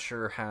 I'm not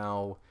sure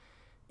how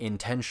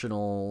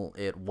intentional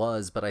it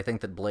was, but I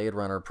think that Blade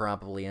Runner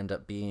probably ended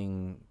up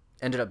being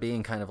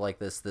kind of like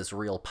this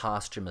real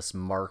posthumous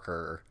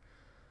marker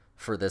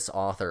for this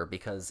author,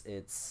 because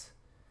it's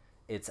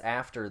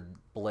after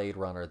Blade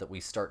Runner that we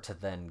start to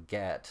then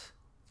get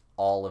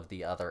all of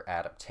the other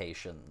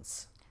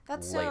adaptations.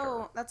 That's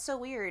later. That's so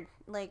weird.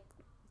 Like,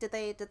 did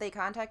they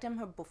contact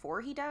him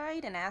before he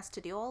died and asked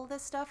to do all of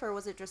this stuff, or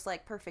was it just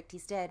like, perfect,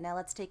 he's dead, now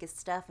let's take his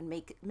stuff and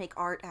make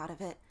art out of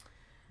it?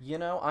 You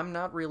know, I'm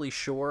not really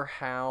sure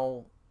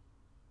I'm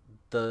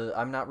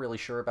not really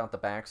sure about the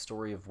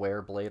backstory of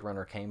where Blade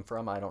Runner came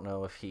from. I don't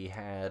know if he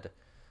had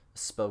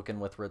spoken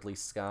with Ridley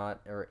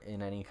Scott or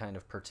in any kind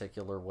of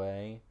particular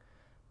way.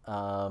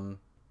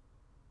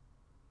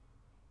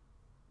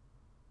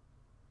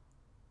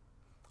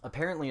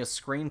 Apparently a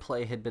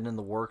screenplay had been in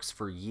the works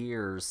for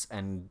years,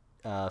 and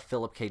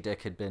Philip K.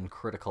 Dick had been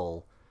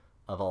critical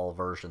of all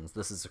versions.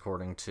 This is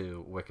according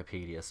to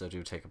Wikipedia, so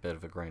do take a bit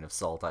of a grain of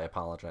salt. I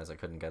apologize I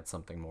couldn't get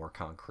something more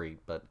concrete,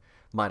 but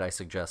might I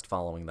suggest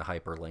following the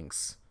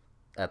hyperlinks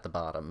at the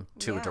bottom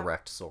to a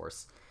direct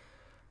source.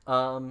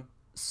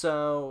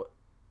 So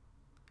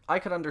I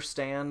could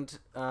understand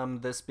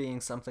this being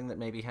something that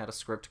maybe had a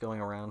script going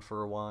around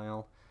for a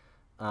while.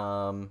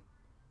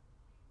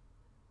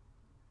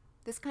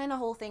 This kind of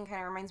whole thing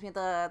kind of reminds me of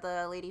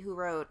the lady who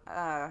wrote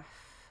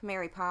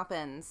Mary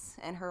Poppins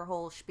and her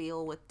whole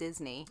spiel with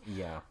Disney.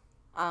 Yeah.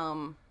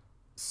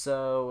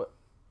 So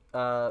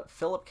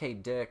Philip K.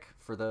 Dick,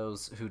 for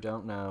those who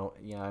don't know,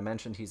 I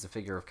mentioned he's a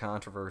figure of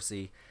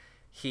controversy.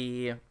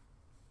 He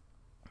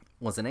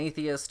was an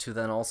atheist who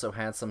then also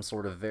had some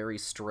sort of very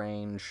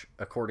strange,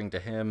 according to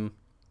him,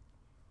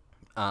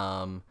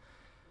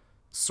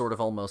 sort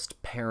of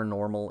almost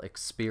paranormal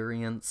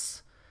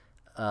experience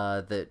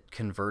that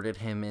converted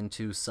him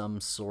into some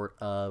sort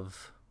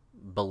of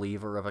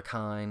believer of a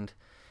kind.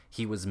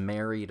 He was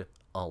married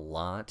a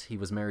lot. He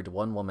was married to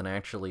one woman,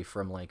 actually,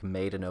 from like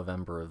May to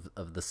November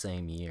of the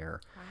same year.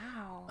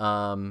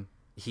 Wow.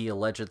 He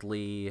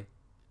allegedly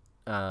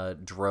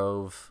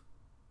drove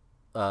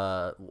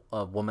a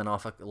woman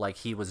off, like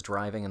he was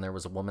driving and there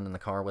was a woman in the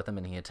car with him,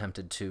 and he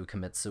attempted to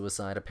commit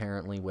suicide,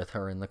 apparently, with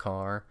her in the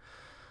car.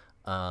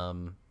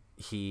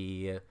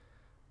 He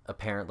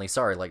apparently,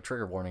 sorry, like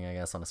trigger warning, I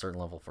guess, on a certain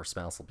level for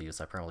spousal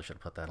abuse. I probably should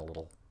have put that a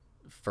little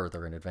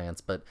further in advance,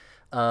 but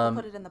We'll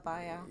put it in the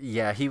bio.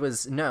 Yeah, it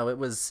was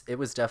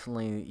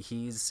definitely,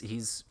 he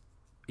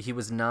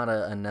was not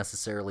a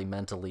necessarily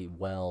mentally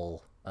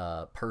well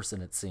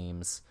person, it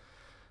seems.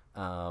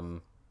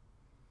 And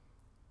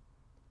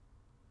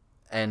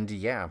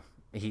yeah,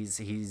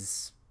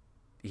 he's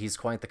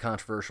quite the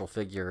controversial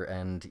figure,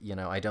 and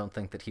I don't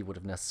think that he would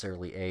have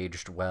necessarily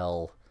aged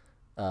well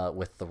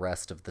with the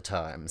rest of the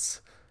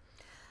times.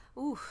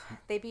 Ooh,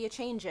 they be a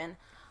changin'.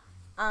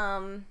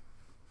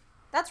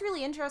 That's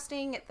really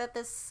interesting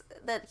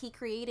that he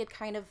created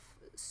kind of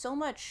so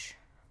much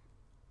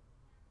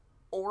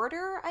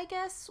order, I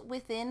guess,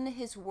 within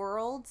his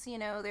worlds. You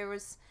know, there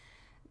was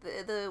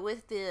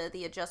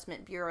the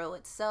Adjustment Bureau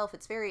itself.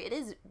 It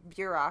is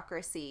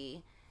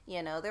bureaucracy.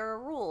 You know, there are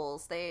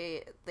rules.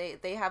 They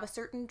have a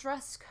certain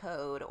dress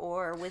code,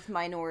 or with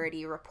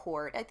Minority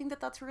Report. I think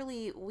that's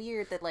really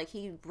weird that, like,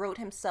 he wrote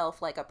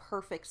himself, like, a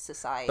perfect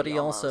society. But he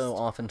almost. also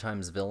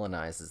oftentimes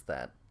villainizes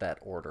that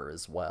order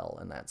as well,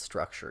 and that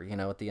structure. You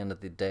know, at the end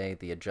of the day,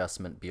 the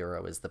Adjustment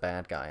Bureau is the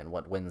bad guy, and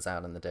what wins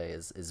out in the day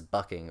is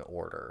bucking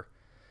order.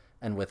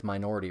 And with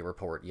Minority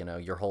Report, you know,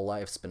 your whole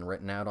life's been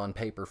written out on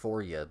paper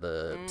for you.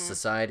 The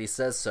society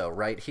says so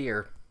right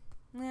here.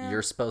 Yeah.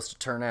 You're supposed to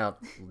turn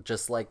out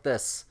just like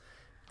this.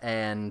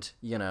 And,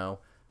 you know,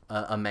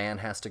 a man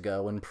has to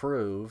go and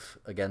prove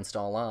against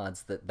all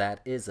odds that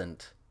that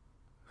isn't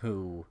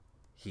who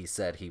he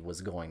said he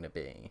was going to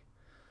be.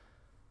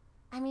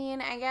 I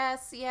mean, I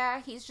guess,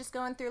 yeah, he's just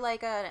going through,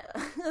 like, a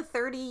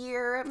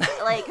 30-year,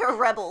 like, a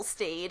rebel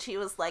stage. He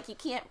was like, you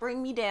can't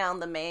bring me down,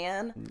 the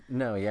man.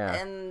 No, yeah.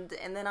 And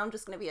then I'm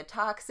just going to be a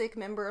toxic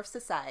member of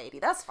society.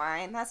 That's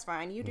fine.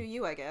 You do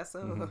you, I guess.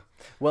 Mm-hmm.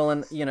 Well,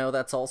 and, you know,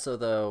 that's also,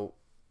 though,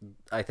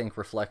 I think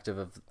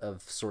reflective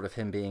of sort of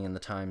him being in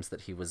the times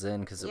that he was in,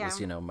 because it was,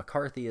 you know,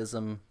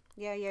 McCarthyism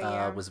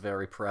was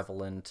very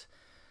prevalent,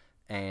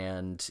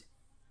 and,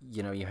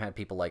 you know, you had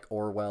people like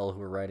Orwell who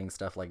were writing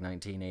stuff like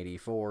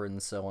 1984,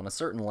 and so on a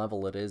certain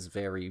level it is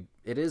very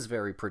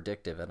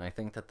predictive, and I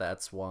think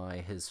that's why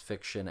his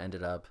fiction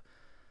ended up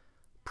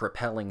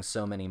propelling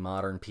so many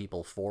modern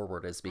people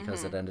forward, is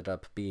because it ended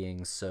up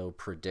being so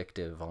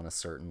predictive on a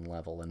certain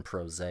level and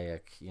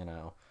prosaic, you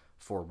know,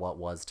 for what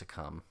was to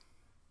come.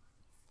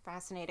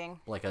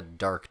 Fascinating. Like a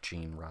dark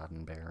Gene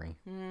Roddenberry.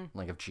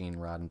 Like if Gene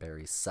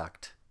Roddenberry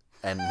sucked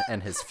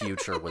and his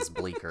future was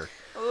bleaker.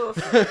 Oof.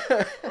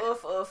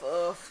 Oof, oof,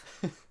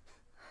 oof.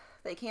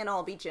 They can't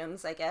all be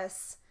Jims, I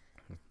guess.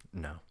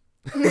 No.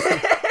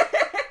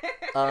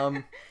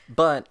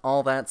 But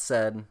all that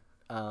said,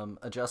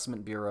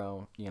 Adjustment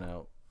Bureau, you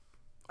know...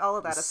 All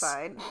of that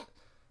aside.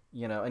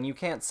 You know, and you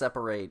can't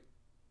separate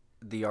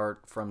the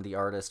art from the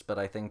artist, but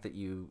I think that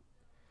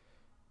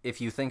if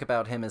you think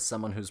about him as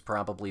someone who's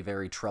probably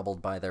very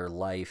troubled by their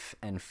life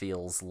and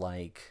feels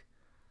like,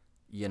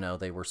 you know,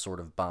 they were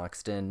sort of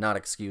boxed in, not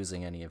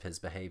excusing any of his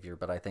behavior,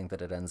 but I think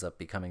that it ends up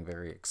becoming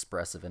very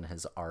expressive in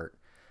his art.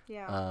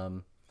 Yeah.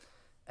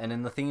 And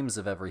in the themes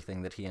of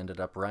everything that he ended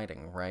up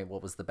writing, right?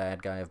 What was the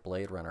bad guy of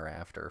Blade Runner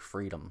after?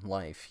 Freedom,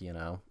 life, you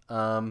know?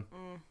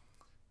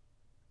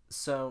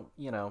 So,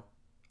 you know,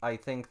 I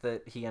think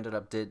that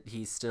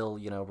he still,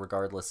 you know,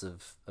 regardless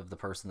of the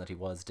person that he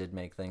was, did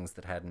make things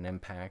that had an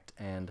impact,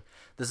 and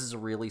this is a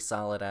really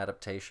solid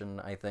adaptation,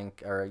 I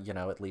think, or, you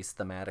know, at least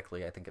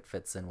thematically, I think it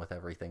fits in with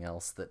everything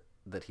else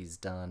that he's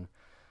done.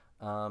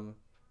 And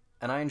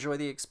I enjoy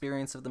the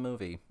experience of the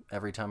movie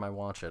every time I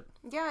watch it.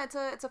 Yeah,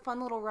 it's a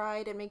fun little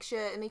ride. It makes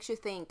you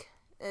think.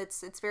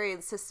 It's very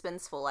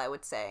suspenseful, I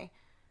would say.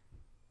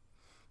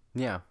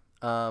 Yeah.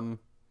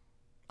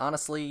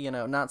 Honestly, you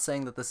know, not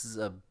saying that this is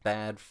a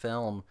bad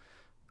film.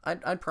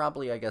 I'd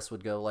probably, I guess,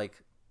 would go,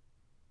 like...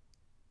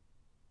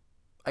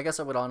 I guess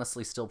I would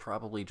honestly still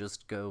probably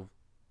just go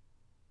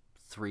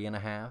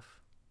 3.5.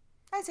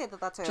 I'd say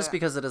that's just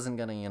because it isn't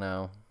gonna, you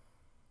know,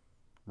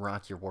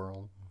 rock your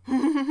world.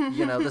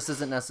 You know, this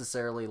isn't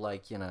necessarily,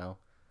 like, you know,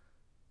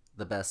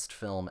 the best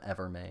film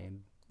ever made.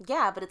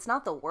 Yeah, but it's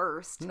not the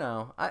worst.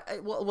 No,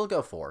 we'll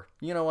go 4.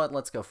 You know what?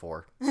 Let's go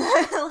 4.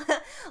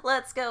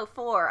 Let's go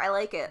 4. I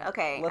like it.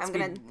 Okay,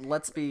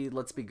 let's be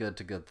good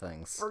to good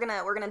things. We're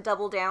gonna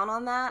double down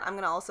on that. I'm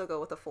gonna also go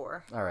with a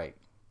 4. All right.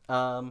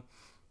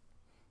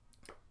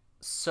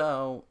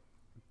 So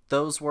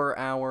those were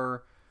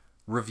our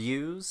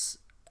reviews.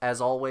 As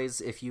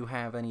always, if you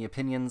have any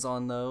opinions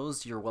on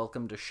those, you're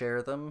welcome to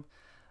share them.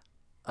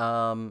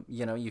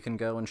 You know, you can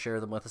go and share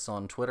them with us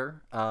on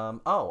Twitter.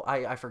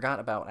 I forgot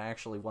about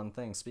actually one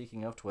thing.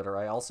 Speaking of Twitter,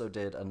 I also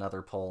did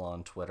another poll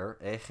on Twitter.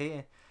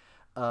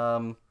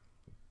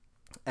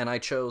 And I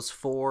chose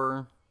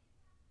 4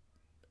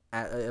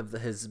 of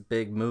his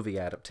big movie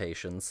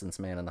adaptations, since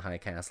Man in the High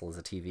Castle is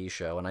a TV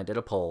show, and I did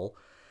a poll.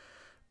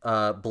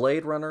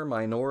 Blade Runner,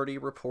 Minority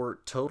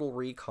Report, Total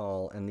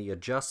Recall, and The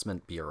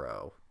Adjustment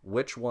Bureau.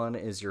 Which one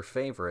is your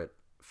favorite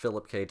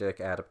Philip K. Dick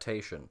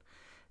adaptation?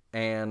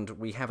 And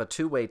we have a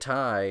 2-way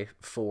tie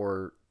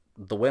for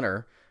the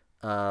winner,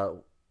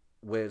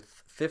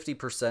 with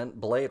 50%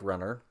 Blade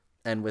Runner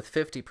and with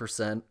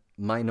 50%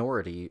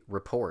 Minority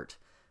Report.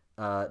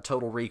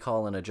 Total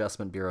Recall and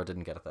Adjustment Bureau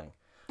didn't get a thing.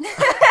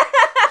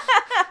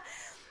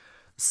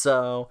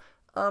 So,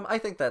 I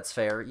think that's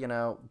fair. You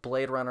know,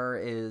 Blade Runner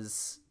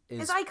is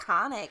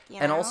iconic, you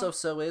know? And also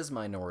so is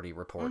Minority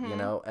Report. You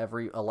know,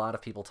 a lot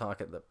of people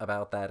talk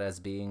about that as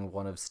being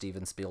one of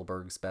Steven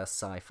Spielberg's best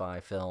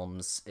sci-fi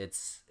films.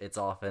 It's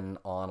often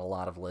on a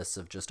lot of lists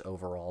of just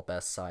overall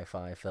best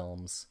sci-fi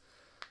films.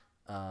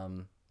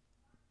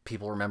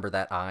 People remember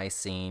that eye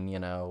scene, you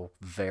know,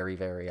 very,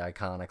 very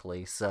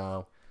iconically.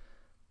 So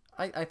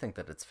I think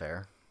that it's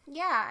fair.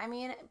 Yeah, I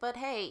mean, but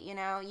hey,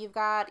 you've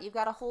got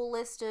a whole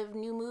list of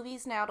new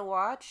movies now to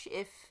watch.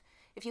 If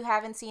you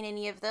haven't seen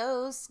any of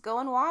those, go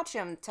and watch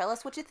them. Tell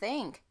us what you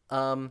think.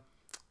 I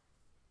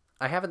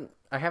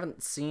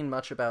haven't seen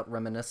much about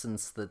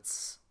Reminiscence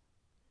that's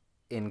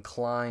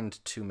inclined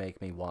to make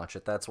me watch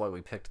it. That's why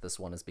we picked this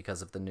one, is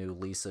because of the new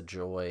Lisa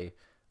Joy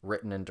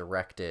written and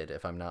directed,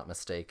 if I'm not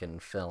mistaken,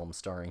 film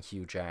starring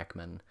Hugh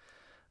Jackman.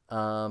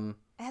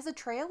 Has a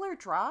trailer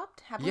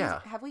dropped? Yeah.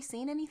 Have we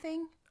seen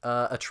anything?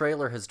 A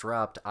trailer has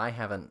dropped. I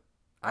haven't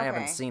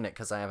Okay. seen it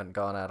because I haven't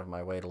gone out of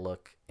my way to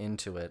look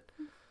into it.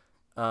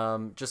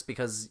 Just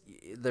because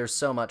there's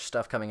so much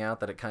stuff coming out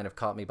that it kind of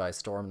caught me by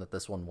storm that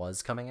this one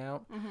was coming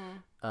out.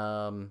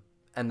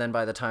 And then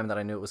by the time that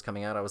I knew it was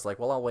coming out, I was like,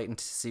 well, I'll wait and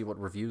see what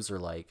reviews are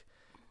like.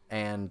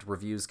 And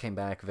reviews came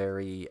back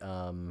very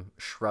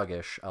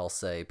shruggish, I'll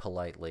say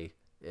politely,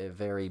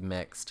 very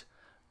mixed.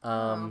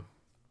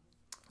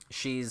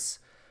 She's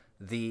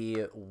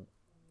the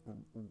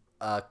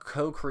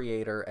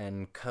co-creator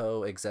and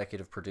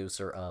co-executive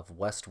producer of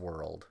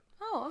Westworld.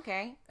 Oh,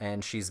 okay.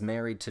 And she's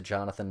married to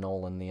Jonathan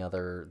Nolan, the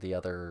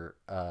other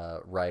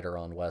writer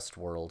on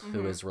Westworld,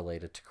 who is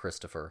related to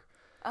Christopher.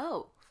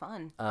 Oh,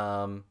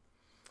 fun.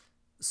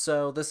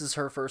 So this is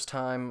her first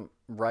time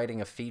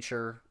writing a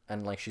feature,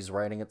 and like she's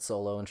writing it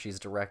solo and she's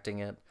directing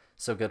it.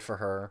 So good for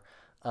her.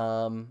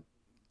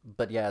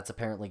 But yeah, it's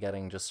apparently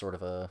getting just sort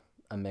of a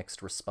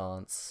mixed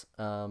response.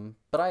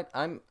 But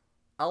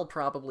I'll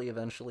probably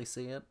eventually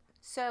see it.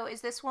 So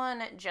is this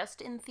one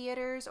just in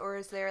theaters, or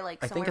is there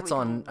like I somewhere think it's we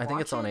on. can I think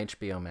it's watch on it?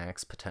 HBO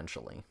Max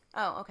potentially.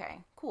 Oh,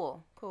 okay.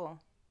 Cool.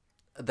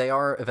 They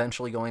are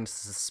eventually going to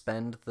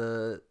suspend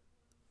the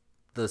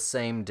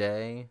same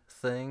day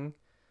thing,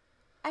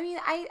 I mean,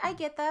 I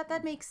get that.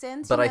 That makes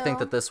sense. but you I think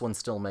know. that this one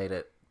still made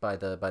it by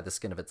the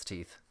skin of its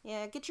teeth.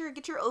 Yeah, get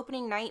your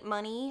opening night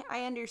money.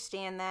 I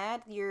understand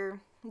that.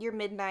 Your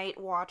midnight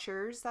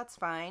watchers, that's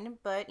fine,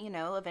 but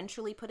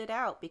eventually put it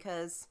out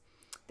because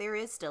there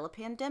is still a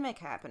pandemic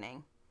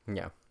happening.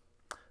 Yeah.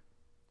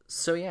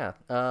 So yeah,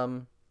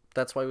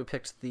 that's why we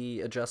picked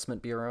the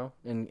Adjustment Bureau.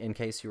 In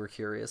case you were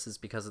curious, is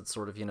because it's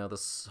sort of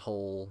this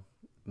whole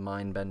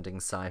mind-bending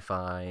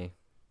sci-fi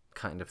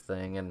kind of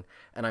thing, and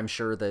I'm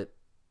sure that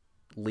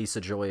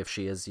Lisa Joy, if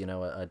she is a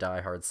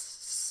diehard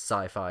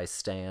sci-fi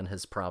stan,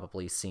 has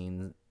probably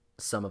seen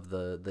some of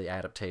the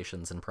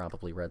adaptations and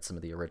probably read some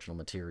of the original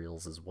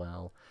materials as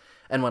well.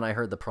 And when I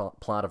heard the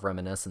plot of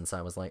Reminiscence,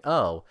 I was like,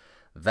 oh,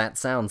 that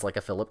sounds like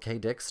a Philip K.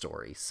 Dick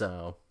story.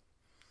 So,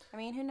 I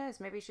mean, who knows?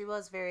 Maybe she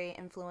was very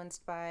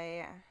influenced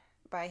by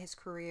his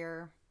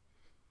career.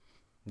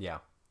 yeah.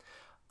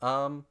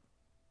 All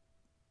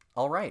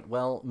right.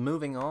 Well,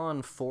 moving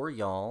on for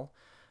y'all.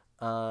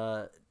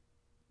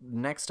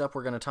 Next up,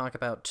 we're going to talk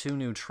about two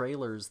new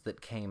trailers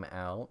that came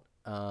out.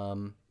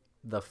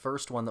 The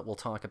first one that we'll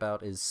talk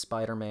about is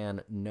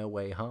Spider-Man: No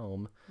Way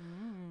Home,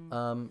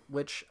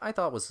 which I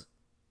thought was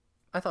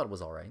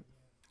all right.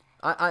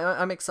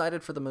 I'm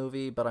excited for the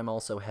movie, but I'm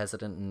also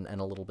hesitant and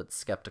a little bit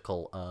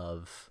skeptical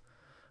of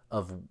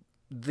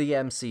the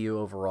MCU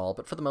overall.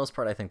 But for the most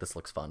part, I think this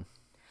looks fun.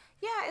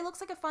 Yeah, it looks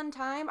like a fun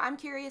time. I'm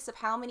curious of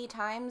how many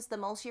times the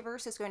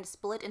multiverse is going to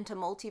split into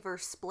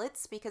multiverse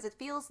splits, because it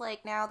feels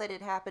like now that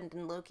it happened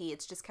in Loki,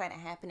 it's just kind of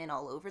happening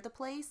all over the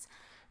place.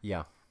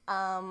 Yeah.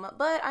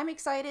 But I'm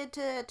excited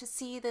to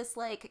see this,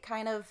 like,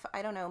 kind of,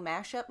 I don't know,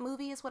 mashup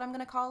movie is what I'm going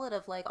to call it,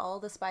 of, like, all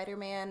the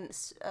Spider-Man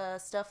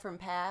stuff from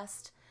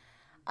past.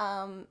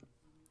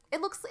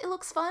 It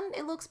looks fun.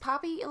 It looks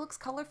poppy. It looks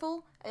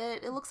colorful.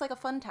 It looks like a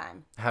fun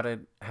time. How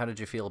did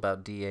you feel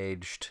about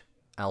de-aged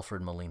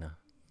Alfred Molina?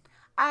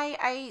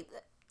 I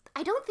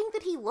don't think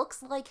that he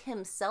looks like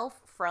himself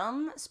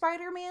from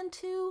Spider-Man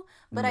 2,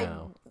 but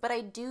No.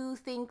 I do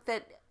think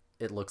that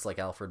It looks like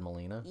Alfred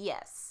Molina?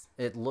 yes.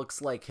 It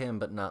looks like him,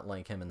 but not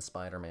like him in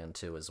Spider-Man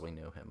 2 as we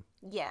knew him.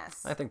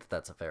 Yes. I think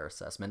that's a fair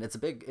assessment.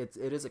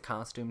 It is a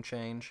costume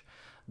change.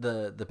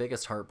 The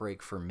biggest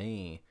heartbreak for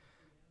me,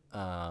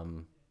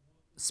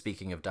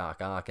 speaking of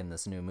Doc Ock in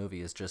this new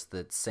movie, is just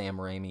that Sam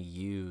Raimi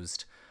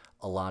used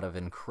a lot of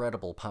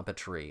incredible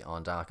puppetry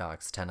on Doc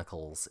Ock's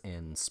tentacles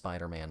in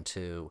Spider-Man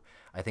 2.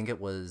 I think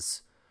it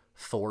was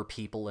 4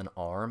 people an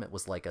arm. It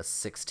was like a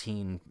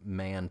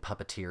 16-man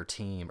puppeteer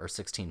team, or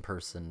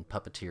 16-person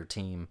puppeteer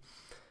team,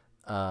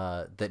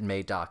 that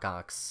made Doc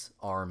Ock's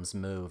arms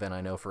move, and I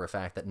know for a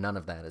fact that none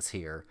of that is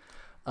here.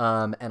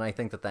 And I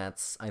think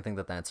that's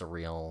a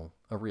real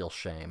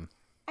shame.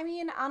 I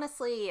mean,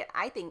 honestly,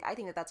 I think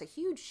that that's a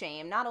huge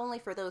shame, not only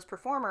for those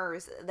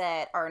performers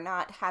that are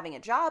not having a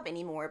job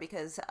anymore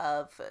because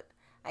of,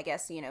 I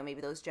guess,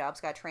 maybe those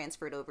jobs got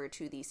transferred over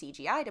to the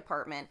CGI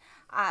department.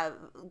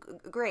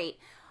 Great.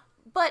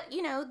 But,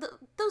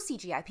 those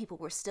CGI people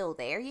were still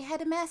there. You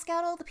had to mask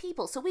out all the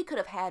people, so we could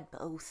have had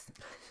both.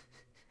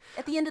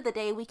 At the end of the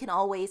day, we can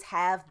always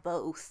have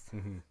both.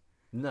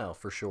 No,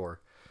 for sure.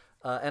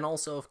 And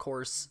also, of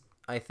course,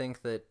 I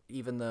think that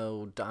even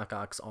though Doc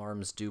Ock's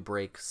arms do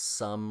break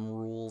some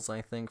rules,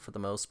 I think, for the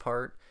most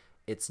part,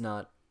 it's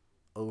not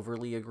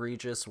overly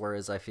egregious,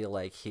 whereas I feel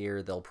like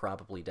here they'll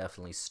probably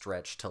definitely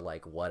stretch to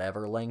like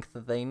whatever length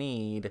that they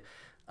need,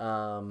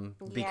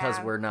 because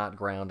we're not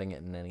grounding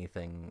it in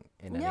anything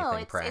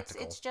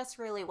practical. It's just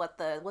really what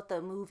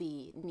the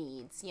movie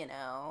needs, you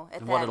know,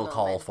 at What that it'll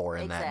call moment. for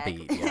in Exactly.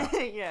 that beat.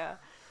 Yeah.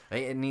 Yeah.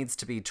 It needs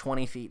to be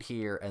 20 feet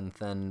here and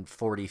then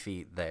 40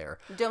 feet there.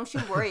 Don't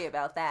you worry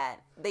about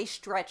that. They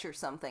stretch or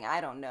something. I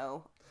don't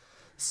know.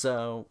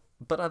 So,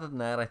 but other than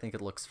that, I think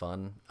it looks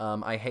fun.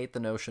 I hate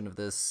the notion of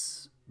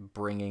this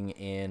bringing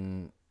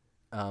in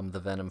the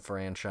Venom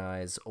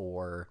franchise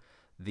or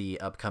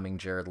the upcoming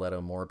Jared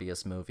Leto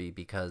Morbius movie,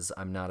 because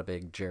I'm not a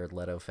big Jared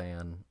Leto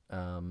fan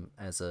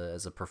as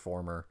a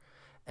performer.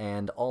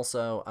 And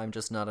also, I'm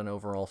just not an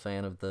overall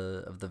fan of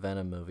the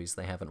Venom movies.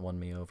 They haven't won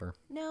me over.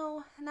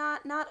 No,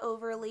 not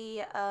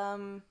overly.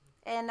 And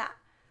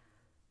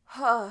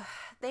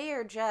they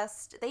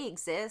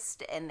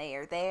exist and they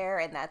are there,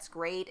 and that's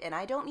great, and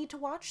I don't need to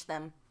watch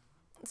them.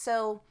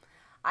 So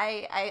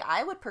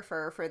I would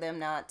prefer for them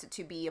not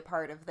to be a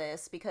part of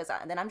this, because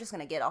then I'm just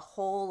going to get a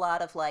whole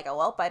lot of like, oh,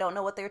 well, I don't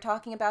know what they're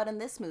talking about in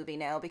this movie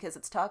now because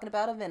it's talking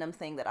about a Venom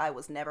thing that I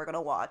was never going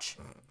to watch.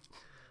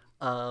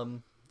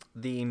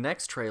 The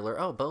next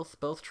trailer,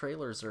 both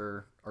trailers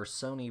are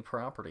Sony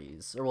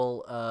properties.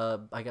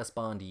 Well, I guess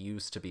Bond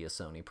used to be a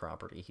Sony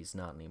property. He's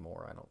not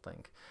anymore, I don't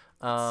think.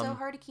 It's so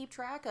hard to keep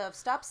track of.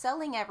 Stop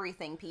selling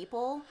everything,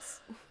 people.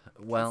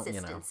 Well,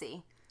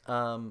 Consistency.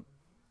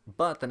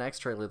 But the next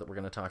trailer that we're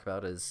going to talk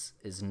about is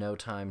No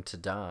Time to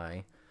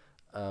Die,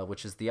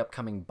 which is the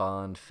upcoming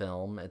Bond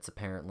film. It's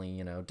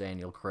apparently,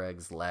 Daniel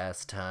Craig's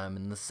last time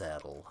in the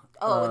saddle.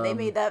 Oh, and they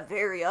made that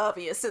very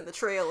obvious in the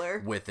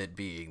trailer. With it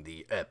being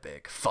the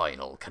epic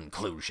final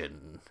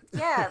conclusion.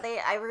 Yeah,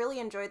 I really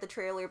enjoyed the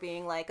trailer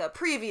being like a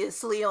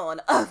previously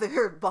on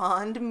other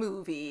Bond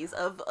movies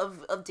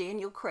of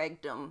Daniel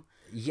Craigdom.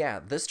 Yeah,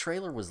 this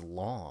trailer was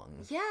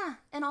long. Yeah,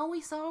 and all we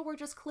saw were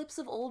just clips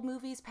of old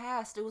movies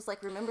past. It was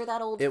like, remember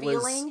that old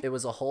feeling? It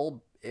was a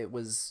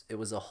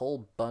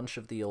whole bunch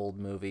of the old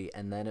movie,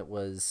 and then it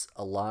was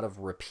a lot of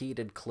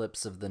repeated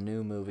clips of the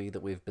new movie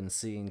that we've been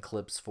seeing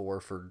clips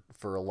for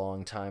a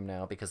long time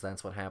now, because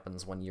that's what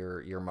happens when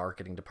your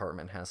marketing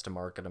department has to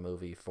market a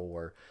movie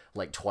for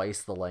like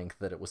twice the length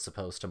that it was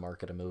supposed to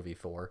market a movie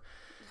for.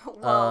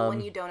 Well,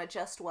 when you don't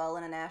adjust well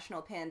in a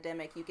national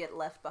pandemic, you get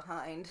left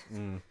behind.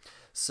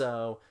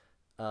 So,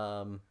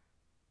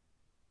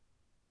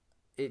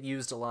 it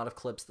used a lot of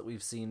clips that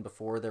we've seen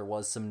before. There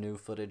was some new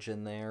footage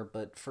in there,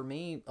 but for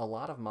me, a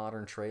lot of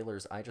modern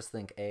trailers, I just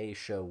think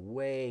show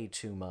way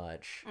too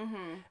much,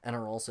 and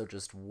are also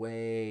just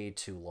way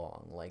too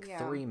long. Like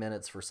 3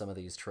 minutes for some of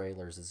these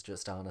trailers is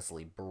just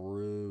honestly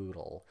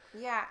brutal.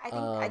 Yeah,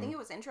 I think it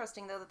was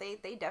interesting though that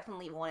they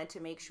definitely wanted to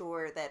make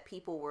sure that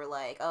people were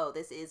like, oh,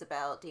 this is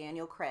about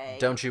Daniel Craig.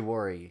 Don't you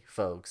worry,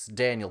 folks.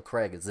 Daniel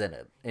Craig is in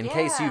it. In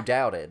case you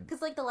doubted.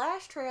 Because like the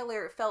last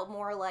trailer felt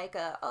more like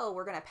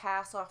we're gonna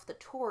pass off the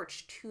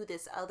torch to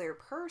this other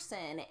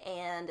person,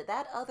 and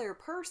that other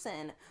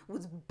person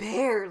was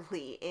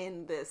barely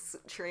in this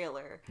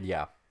trailer.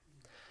 Yeah.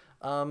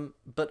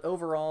 But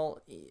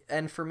overall,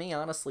 and for me,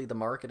 honestly, the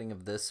marketing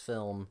of this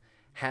film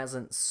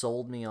hasn't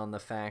sold me on the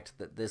fact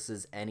that this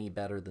is any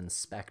better than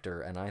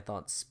Spectre, and I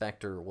thought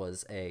Spectre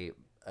was an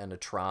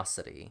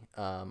atrocity.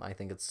 I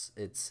think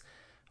it's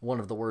one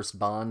of the worst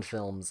Bond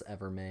films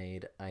ever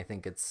made. I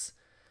think it's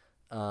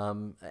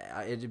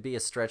it'd be a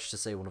stretch to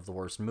say one of the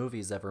worst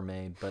movies ever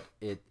made, but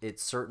it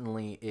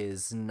certainly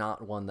is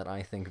not one that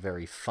I think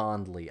very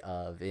fondly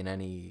of in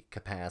any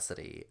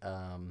capacity,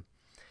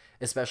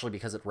 especially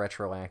because it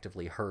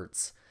retroactively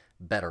hurts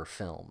better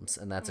films,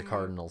 and that's a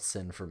cardinal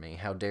sin for me.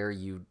 How dare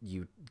you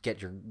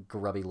get your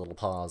grubby little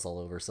paws all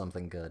over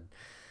something good.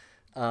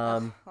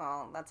 Well,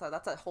 that's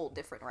a whole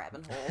different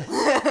rabbit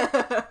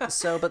hole.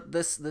 So, but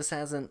this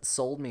hasn't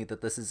sold me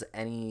that this is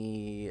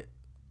any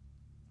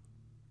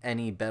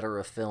better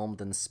a film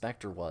than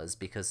Spectre was,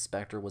 because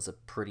Spectre was a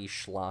pretty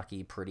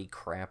schlocky, pretty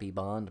crappy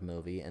Bond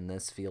movie, and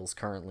this feels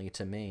currently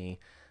to me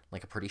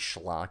like a pretty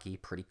schlocky,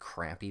 pretty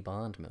crappy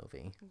Bond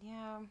movie.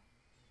 Yeah.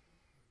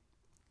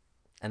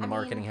 And the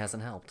marketing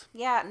hasn't helped.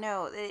 Yeah,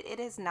 no, it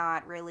has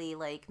not really,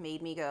 like,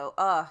 made me go,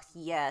 oh,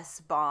 yes,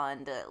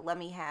 Bond, let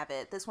me have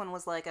it. This one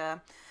was like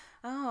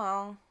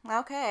oh,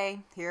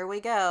 okay, here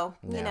we go.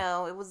 Yeah. You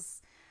know, it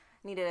was,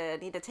 need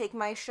to take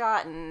my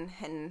shot and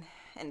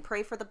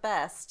pray for the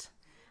best.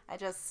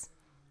 That's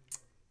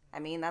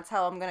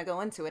how I'm gonna go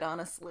into it,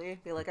 honestly.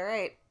 Be like, all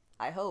right,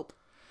 I hope.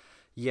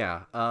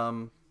 Yeah,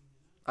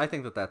 I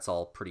think that that's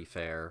all pretty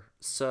fair.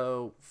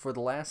 So, for the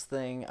last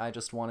thing, I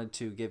just wanted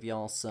to give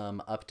y'all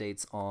some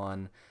updates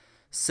on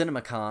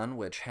CinemaCon,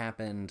 which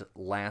happened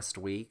last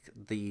week.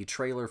 The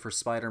trailer for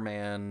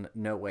Spider-Man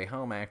No Way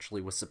Home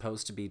actually was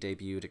supposed to be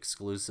debuted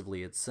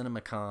exclusively at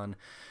CinemaCon,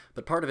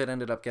 but part of it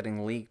ended up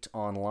getting leaked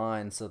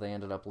online, so they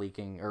ended up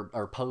leaking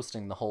or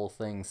posting the whole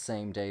thing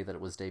same day that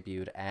it was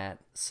debuted at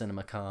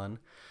CinemaCon.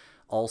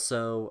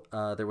 Also,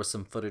 there was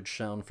some footage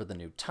shown for the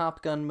new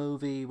Top Gun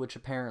movie, which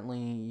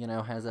apparently,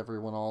 has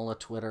everyone all a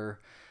Twitter.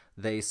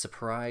 they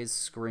surprise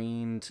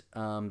screened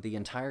the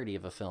entirety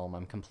of a film.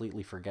 I'm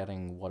completely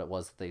forgetting what it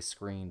was that they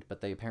screened,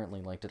 but they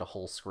apparently like did a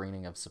whole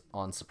screening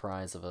on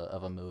surprise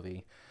of a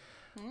movie.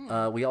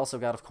 We also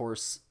got, of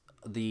course,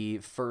 the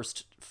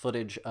first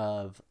footage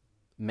of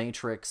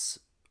Matrix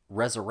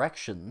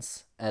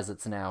Resurrections, as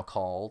it's now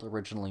called,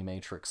 originally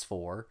Matrix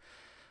 4,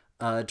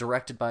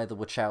 directed by the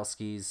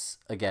Wachowskis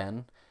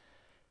again.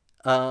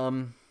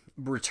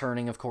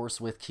 Returning, of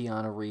course, with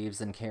Keanu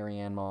Reeves and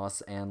Carrie-Anne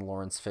Moss and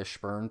Lawrence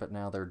Fishburne, but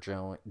now they're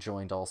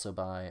joined also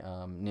by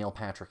Neil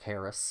Patrick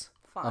Harris,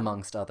 Fun.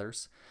 amongst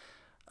others.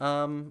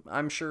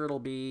 I'm sure it'll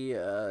be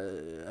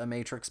a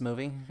Matrix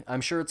movie. I'm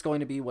sure it's going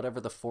to be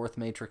whatever the fourth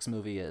Matrix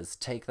movie is.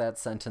 Take that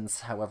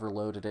sentence, however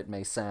loaded it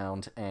may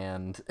sound,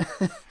 and...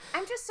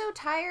 I'm just so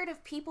tired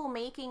of people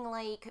making,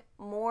 like,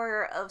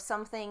 more of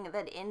something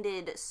that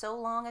ended so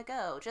long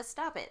ago. Just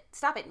stop it.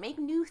 Stop it. Make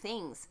new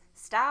things.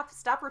 Stop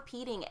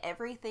repeating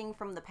everything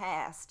from the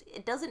past.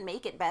 It doesn't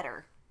make it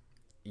better.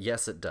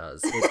 Yes, it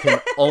does. It can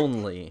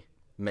only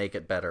make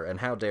it better.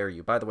 And how dare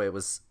you? By the way, it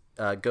was...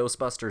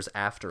 Ghostbusters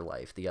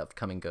Afterlife, the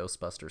upcoming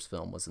Ghostbusters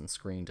film, was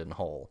screened in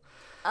whole.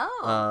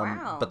 Oh,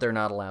 wow. But they're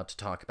not allowed to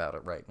talk about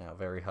it right now.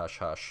 Very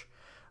hush-hush.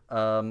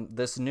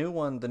 This new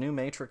one, the new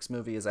Matrix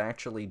movie, is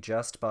actually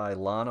just by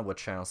Lana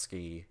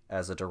Wachowski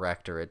as a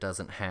director. It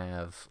doesn't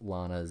have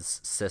Lana's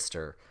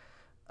sister.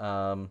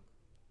 And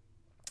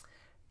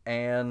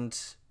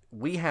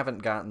we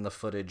haven't gotten the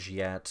footage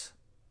yet,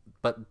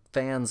 but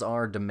fans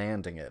are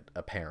demanding it,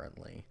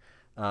 apparently.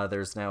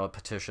 There's now a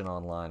petition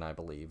online, I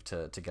believe,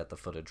 to get the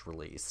footage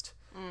released.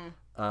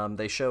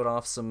 They showed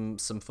off some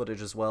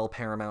footage as well.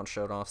 Paramount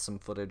showed off some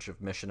footage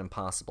of Mission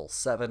Impossible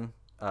 7,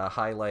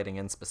 highlighting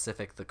in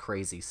specific the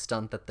crazy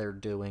stunt that they're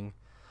doing,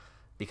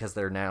 because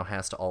there now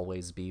has to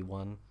always be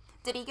one.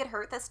 Did he get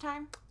hurt this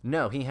time?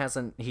 No, he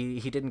hasn't. He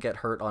didn't get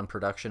hurt on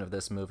production of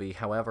this movie.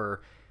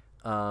 However,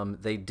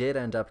 they did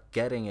end up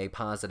getting a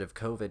positive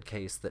COVID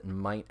case that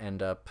might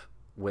end up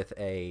with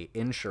a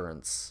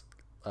insurance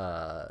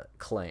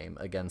claim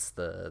against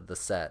the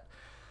set.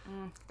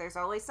 There's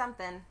always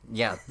something.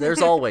 Yeah,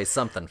 there's always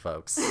something,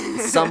 folks.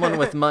 Someone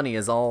with money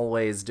is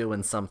always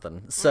doing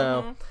something.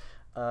 So,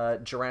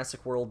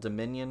 Jurassic World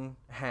Dominion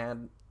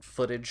had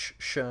footage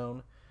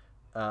shown,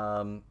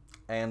 and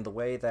the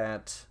way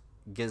that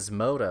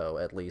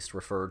Gizmodo, at least,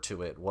 referred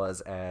to it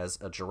was as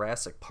a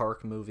Jurassic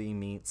Park movie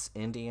meets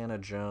Indiana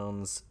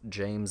Jones,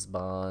 James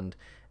Bond,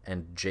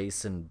 and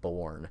Jason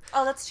Bourne.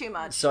 Oh, that's too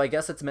much. So I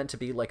guess it's meant to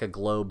be like a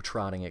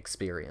globe-trotting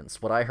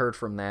experience. What I heard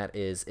from that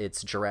is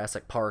it's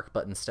Jurassic Park,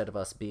 but instead of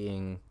us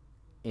being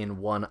in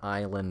one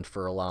island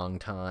for a long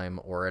time,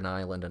 or an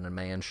island in a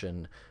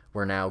mansion,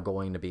 we're now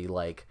going to be,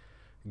 like,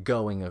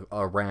 going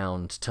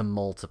around to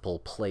multiple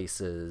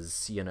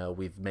places. You know,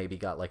 we've maybe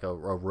got, like, a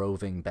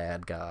roving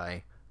bad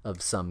guy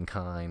of some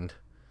kind.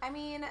 I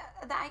mean,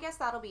 I guess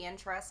that'll be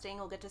interesting.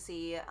 We'll get to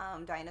see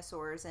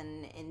dinosaurs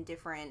in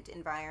different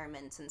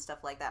environments and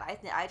stuff like that.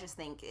 I just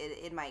think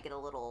it might get a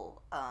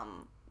little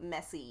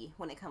messy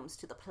when it comes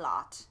to the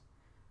plot.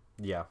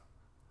 Yeah.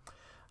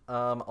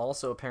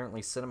 Also,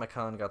 apparently,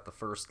 CinemaCon got the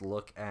first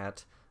look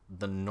at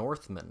The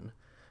Northman,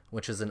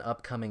 which is an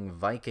upcoming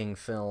Viking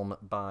film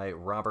by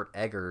Robert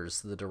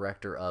Eggers, the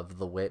director of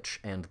The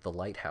Witch and The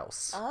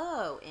Lighthouse.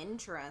 Oh,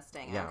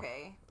 interesting. Yeah.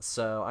 Okay.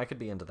 So I could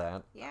be into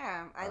that.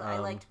 Yeah, I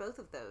liked both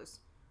of those.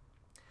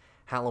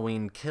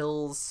 Halloween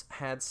Kills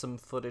had some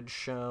footage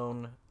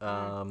shown.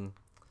 I've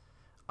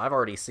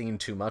already seen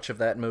too much of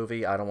that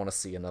movie. I don't want to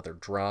see another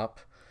drop.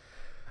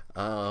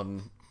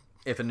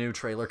 If a new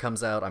trailer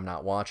comes out, I'm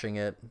not watching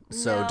it.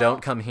 So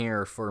don't come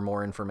here for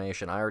more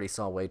information. I already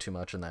saw way too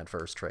much in that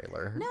first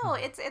trailer. No,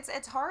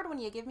 it's hard when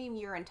you give me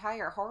your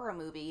entire horror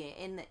movie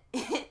in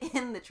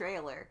the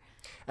trailer.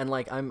 And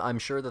like I'm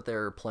sure that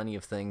there are plenty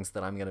of things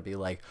that I'm gonna be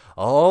like,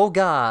 oh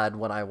God,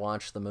 when I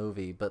watch the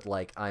movie. But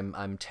like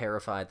I'm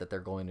terrified that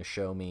they're going to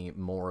show me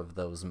more of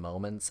those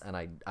moments, and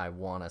I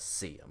want to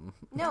see them.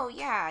 No,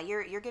 yeah,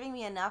 you're giving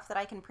me enough that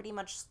I can pretty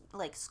much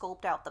like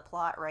sculpt out the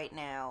plot right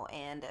now,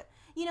 and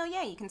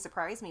yeah, you can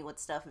surprise me with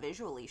stuff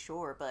visually,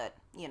 sure, but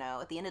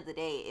at the end of the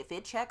day, if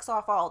it checks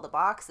off all the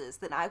boxes,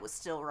 then I was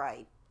still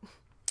right.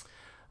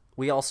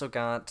 We also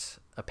got,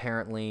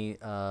 apparently,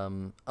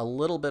 a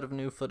little bit of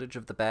new footage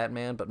of the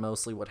Batman, but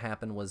mostly what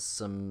happened was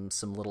some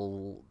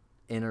little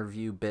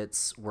interview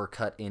bits were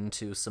cut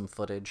into some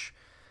footage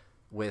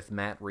with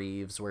Matt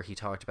Reeves, where he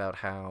talked about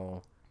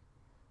how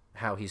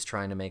he's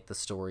trying to make the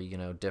story,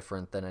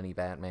 different than any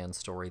Batman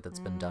story that's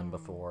been done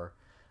before.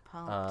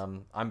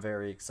 I'm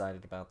very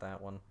excited about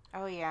that one.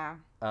 Oh, yeah.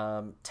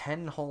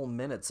 10 whole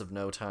minutes of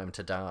No Time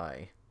to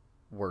Die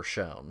were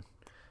shown.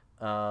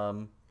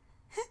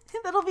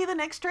 That'll be the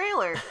next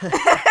trailer.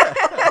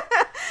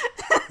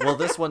 Well,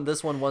 this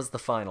one was the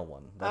final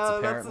one. That's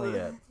apparently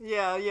it.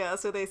 Yeah,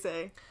 so they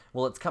say.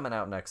 Well, it's coming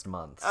out next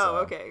month. So. Oh,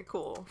 okay,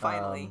 cool.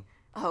 Finally.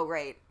 Oh,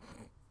 right.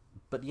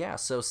 But yeah,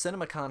 so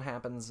CinemaCon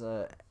happens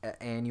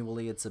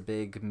annually. It's a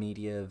big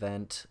media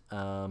event.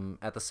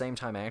 At the same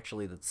time,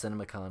 actually, that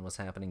CinemaCon was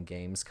happening,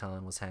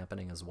 GamesCon was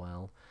happening as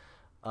well.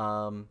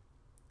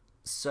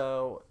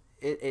 So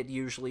it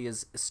usually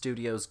is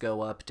studios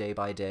go up day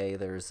by day.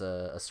 There's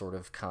a sort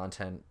of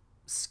content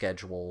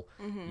schedule.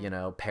 You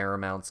know,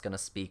 Paramount's gonna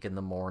speak in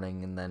the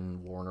morning, and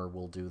then Warner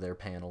will do their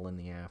panel in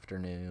the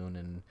afternoon,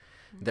 and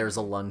there's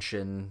a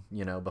luncheon,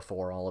 you know,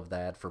 before all of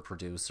that for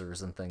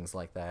producers and things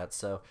like that.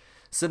 So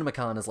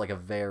CinemaCon is like a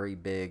very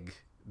big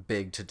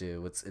to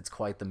do. It's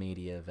quite the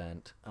media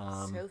event.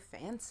 So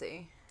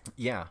fancy.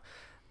 Yeah.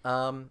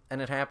 And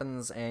it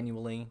happens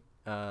annually.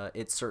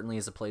 It certainly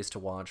is a place to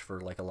watch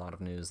for like a lot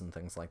of news and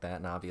things like that.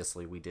 And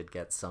obviously we did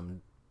get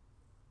some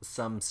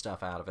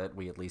stuff out of it.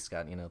 We at least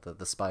got, you know,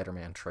 the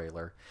Spider-Man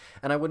trailer.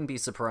 And I wouldn't be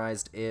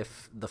surprised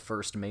if the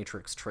first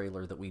Matrix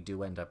trailer that we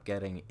do end up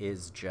getting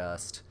is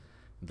just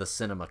the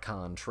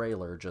CinemaCon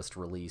trailer just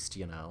released,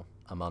 you know,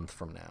 a month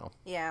from now.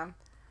 Yeah.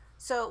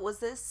 So was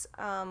this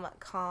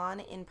con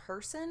in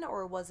person,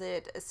 or was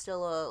it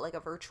still a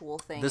virtual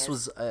thing? This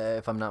was,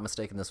 if I'm not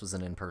mistaken, this was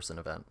an in-person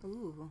event.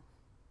 Ooh.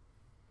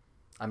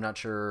 I'm not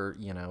sure,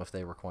 you know, if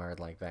they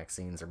required like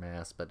vaccines or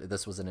masks, but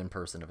this was an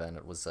in-person event.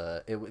 It was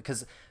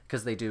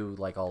because they do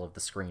like all of the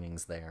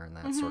screenings there and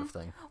that sort of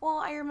thing. Well,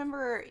 I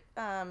remember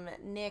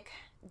Nick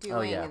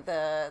doing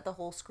the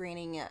whole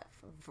screening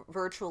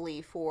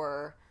virtually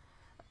for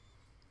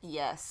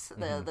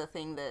the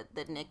thing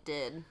that Nick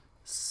did.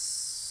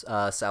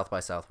 South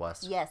by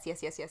Southwest. Yes.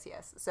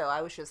 So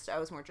I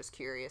was more just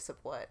curious of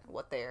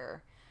what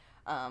their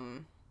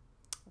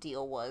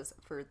deal was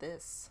for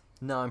this.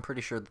 No, I'm pretty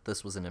sure that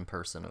this was an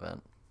in-person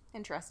event.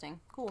 Interesting.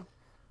 Cool.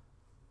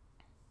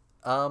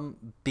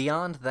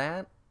 Beyond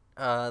that,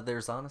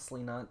 there's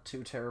honestly not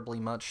too terribly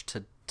much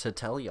to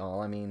tell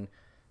y'all. I mean,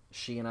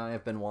 she and I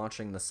have been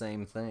watching the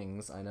same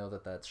things. I know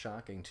that that's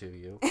shocking to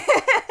you.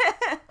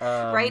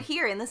 Right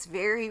here in this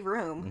very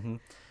room.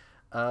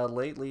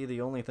 Lately,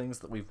 the only things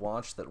that we've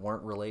watched that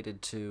weren't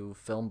related to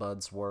Film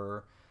Buds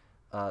were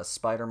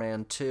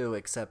Spider-Man 2,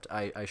 except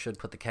I should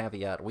put the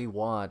caveat, we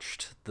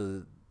watched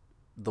the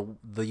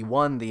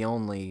one, the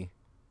only,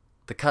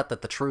 the cut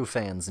that the true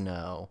fans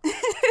know,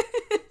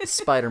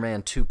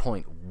 Spider-Man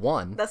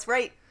 2.1. That's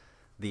right.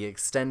 The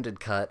extended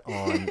cut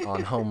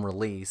on home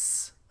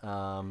release.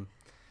 And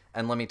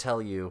let me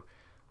tell you,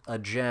 a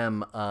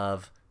gem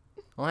of,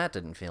 well, that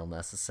didn't feel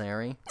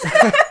necessary.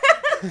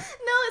 No,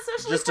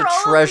 especially just for a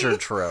treasure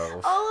trove.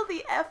 trove. All of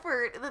the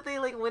effort that they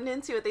went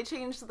into it. They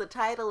changed the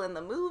title and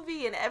the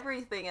movie and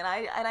everything, and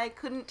I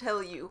couldn't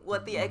tell you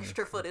what the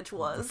extra footage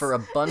was. For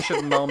a bunch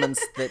of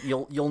moments that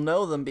you'll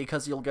know them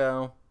because you'll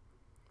go,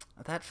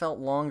 that felt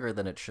longer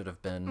than it should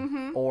have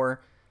been,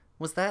 or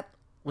was that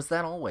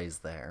always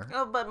there?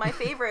 Oh, but my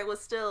favorite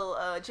was still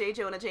J.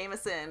 Jonah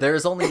Jameson. There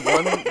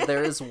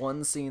is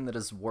one scene that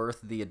is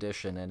worth the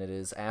addition, and it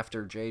is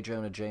after J.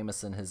 Jonah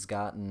Jameson has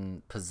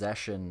gotten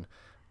possession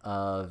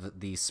of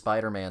the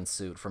Spider-Man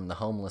suit from the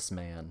homeless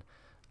man.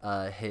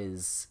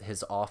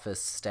 His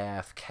office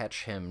staff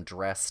catch him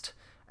dressed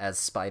as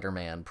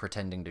Spider-Man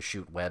pretending to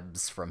shoot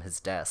webs from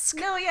his desk.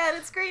 No, yeah, and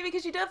it's great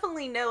because you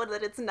definitely know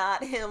that it's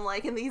not him,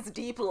 like, in these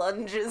deep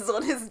lunges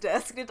on his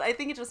desk. I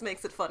think it just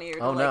makes it funnier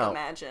to,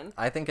 imagine.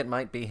 I think it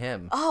might be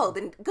him. Oh,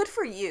 then good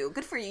for you.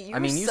 Good for you.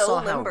 You you so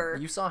saw limber.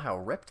 You saw how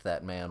ripped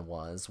that man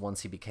was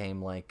once he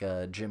became, like,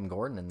 Jim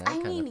Gordon and that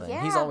kind of thing.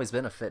 Yeah. He's always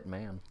been a fit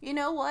man. You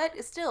know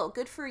what? Still,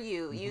 good for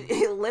you.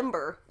 You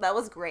limber. That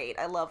was great.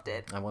 I loved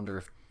it. I wonder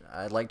if...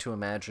 I'd like to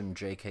imagine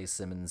J.K.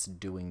 Simmons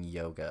doing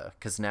yoga,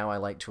 because now I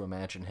like to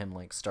imagine him,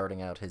 like,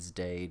 starting out his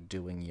day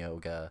doing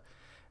yoga,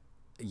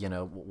 you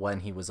know,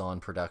 when he was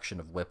on production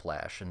of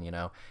Whiplash, and, you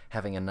know,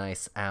 having a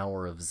nice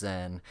hour of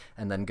zen,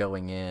 and then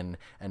going in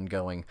and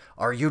going,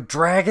 "Are you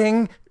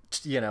dragging?"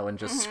 You know, and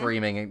just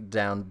screaming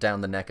down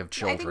the neck of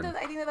children.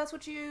 I think that's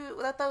what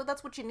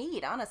you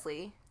need,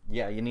 honestly.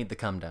 Yeah, you need the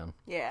come down.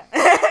 Yeah.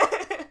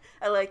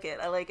 I like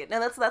it. Now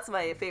that's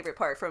my favorite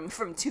part from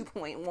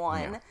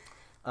 2.1. Yeah.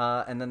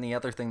 And then the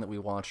other thing that we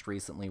watched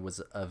recently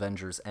was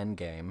Avengers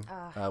Endgame.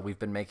 We've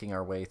been making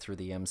our way through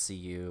the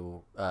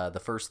MCU, the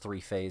first 3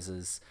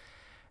 phases,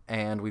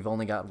 and we've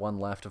only got one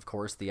left, of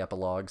course, the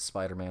epilogue,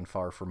 Spider-Man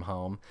Far From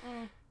Home.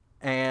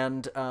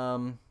 And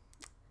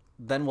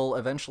then we'll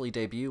eventually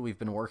debut. We've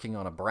been working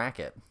on a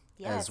bracket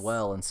as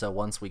well, and so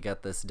once we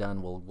get this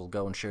done, we'll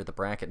go and share the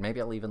bracket. Maybe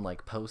I'll even,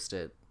 like, post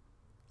it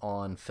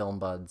on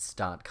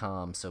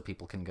filmbuds.com so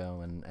people can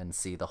go and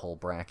see the whole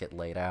bracket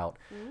laid out.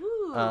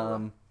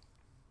 Ooh.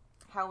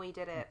 How we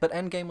did it. But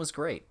Endgame was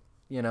great.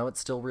 You know, it's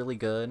still really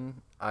good.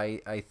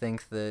 I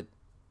think that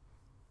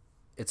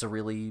it's a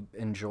really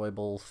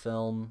enjoyable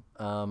film.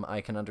 I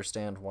can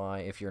understand why,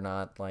 if you're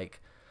not, like,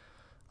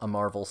 a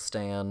Marvel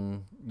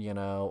stan, you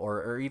know,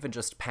 or even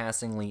just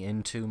passingly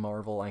into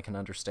Marvel, I can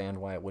understand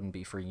why it wouldn't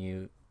be for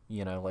you.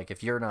 You know, like,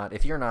 if you're not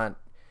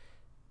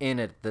in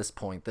at this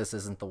point, this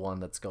isn't the one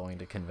that's going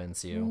to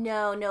convince you.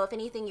 No, if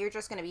anything, you're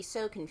just going to be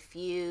so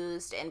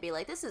confused and be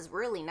like, this is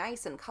really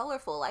nice and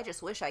colorful. I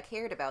just wish I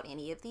cared about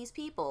any of these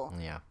people.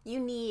 Yeah.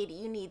 You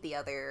need the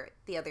other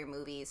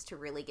movies to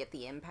really get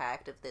the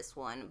impact of this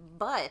one.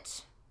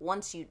 But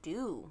once you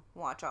do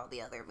watch all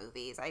the other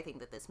movies, I think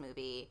that this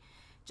movie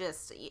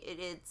just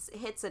it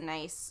hits a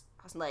nice,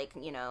 like,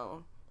 you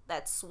know,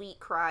 that sweet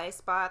cry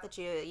spot that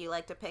you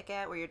like to pick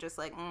at, where you're just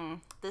like,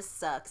 this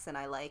sucks and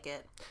I like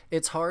it.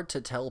 It's hard to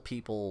tell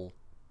people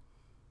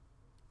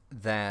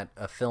that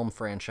a film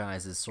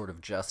franchise is sort of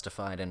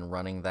justified in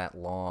running that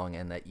long,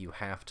 and that you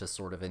have to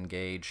sort of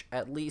engage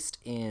at least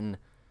in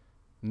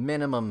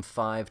minimum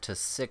 5 to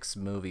 6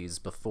 movies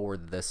before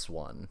this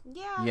one.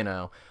 Yeah. You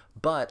know,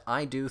 but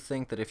I do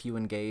think that if you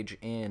engage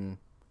in,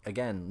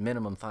 again,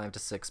 minimum 5 to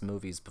 6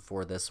 movies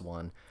before this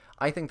one,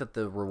 I think that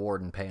the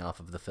reward and payoff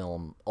of the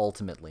film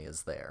ultimately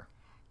is there.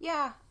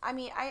 Yeah, I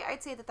mean,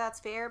 I'd say that that's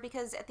fair,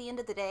 because at the end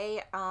of the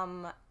day,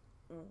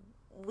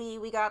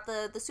 we got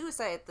the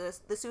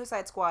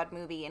Suicide Squad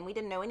movie, and we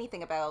didn't know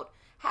anything about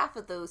half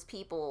of those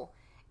people,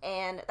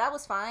 and that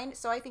was fine.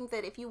 So I think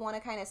that if you want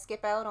to kind of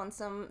skip out on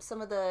some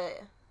of the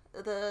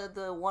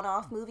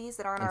one-off movies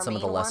that aren't And our some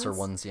main of the lesser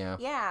ones,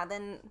 yeah,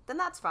 then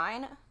that's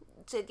fine.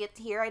 To get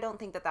here, I don't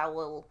think that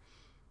will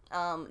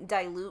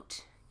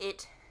dilute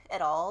it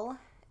at all,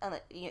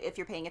 if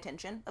you're paying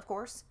attention, of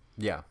course.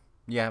 Yeah,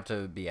 you have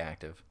to be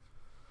active.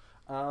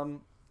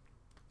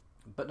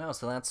 But no,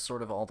 so that's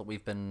sort of all that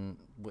we've been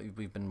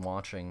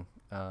watching.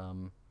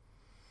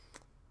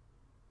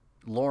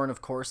 Lauren,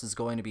 of course, is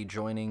going to be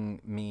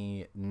joining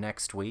me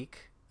next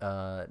week.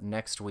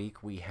 Next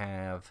week we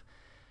have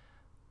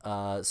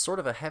sort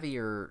of a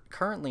heavier...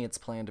 Currently it's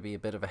planned to be a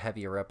bit of a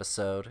heavier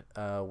episode.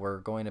 We're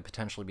going to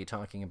potentially be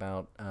talking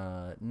about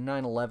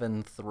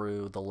 9/11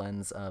 through the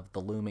lens of the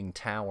looming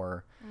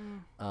tower,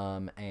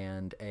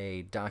 and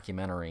a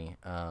documentary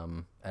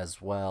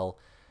as well.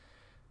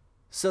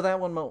 So that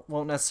one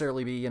won't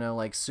necessarily be,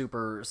 like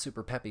super,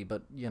 super peppy,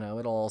 but,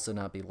 it'll also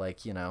not be like,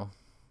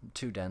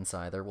 too dense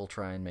either. We'll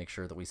try and make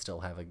sure that we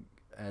still have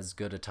as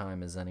good a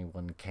time as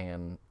anyone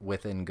can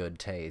within good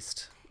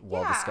taste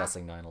while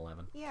discussing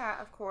 9/11.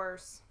 Yeah, of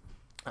course.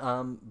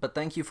 But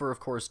thank you for, of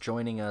course,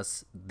 joining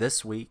us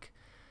this week.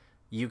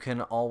 You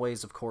can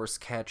always, of course,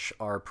 catch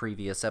our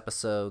previous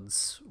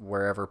episodes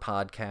wherever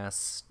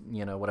podcasts,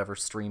 whatever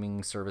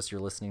streaming service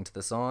you're listening to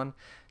this on.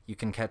 You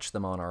can catch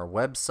them on our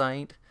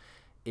website.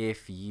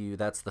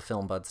 That's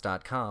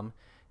thefilmbuds.com.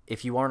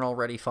 If you aren't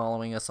already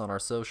following us on our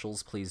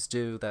socials, please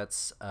do.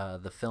 That's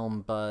the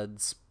Film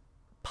Buds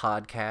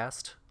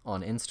podcast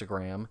on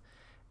Instagram,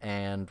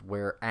 and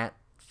we're at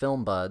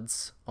Film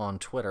Buds on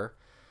Twitter.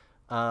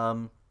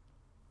 So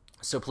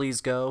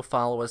please go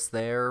follow us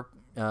there.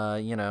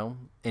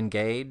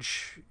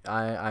 Engage.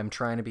 I'm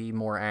trying to be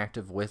more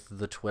active with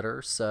the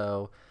Twitter,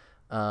 so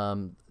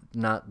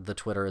not the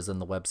Twitter as in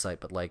the website,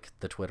 but like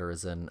the Twitter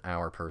as in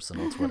our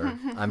personal Twitter.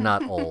 I'm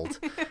not old.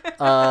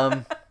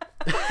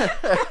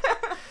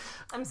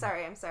 I'm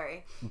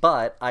sorry.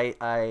 But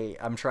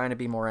I'm trying to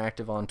be more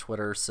active on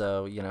Twitter,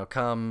 so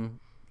come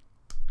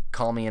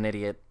call me an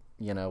idiot.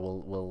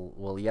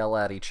 We'll yell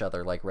at each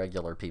other like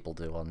regular people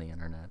do on the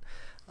internet.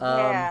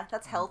 Yeah,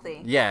 that's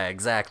healthy. Yeah,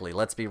 exactly.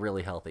 Let's be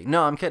really healthy.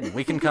 No, I'm kidding.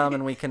 We can come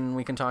and we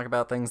can talk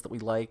about things that we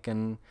like,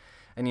 and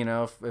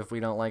if we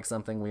don't like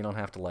something, we don't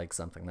have to like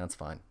something. That's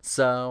fine.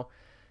 So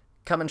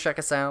come and check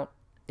us out.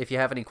 If you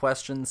have any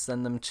questions,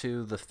 send them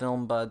to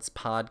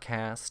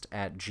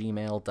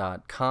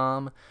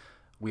thefilmbudspodcast@gmail.com.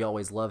 We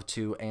always love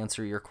to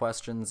answer your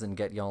questions and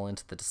get y'all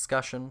into the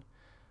discussion.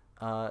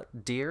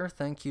 Dear,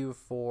 thank you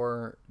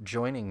for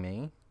joining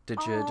me.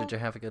 Did you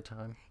have a good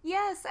time?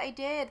 Yes, I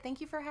did.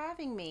 Thank you for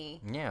having me.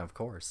 Yeah, of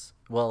course.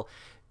 Well,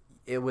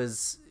 it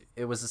was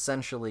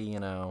essentially,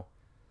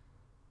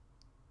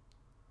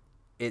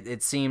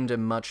 it seemed a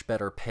much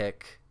better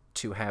pick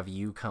to have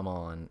you come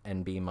on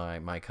and be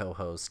my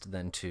co-host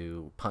than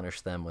to punish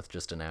them with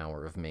just an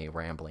hour of me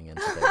rambling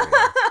into their ear.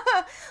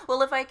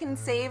 Well, if I can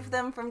save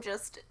them from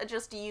just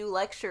you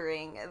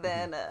lecturing,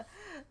 then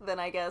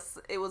I guess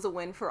it was a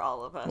win for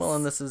all of us. Well,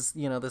 and this is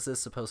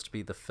supposed to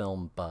be the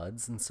Film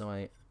Buds, and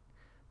so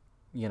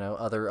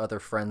other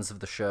friends of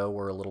the show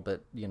were a little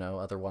bit,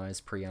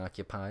 otherwise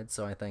preoccupied,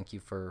 so I thank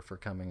you for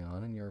coming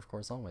on, and you're, of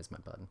course, always my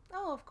bud.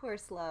 Oh, of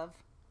course, love.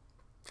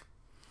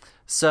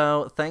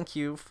 So, thank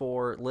you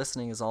for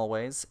listening as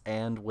always,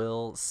 and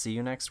we'll see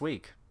you next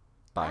week.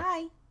 Bye.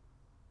 Bye.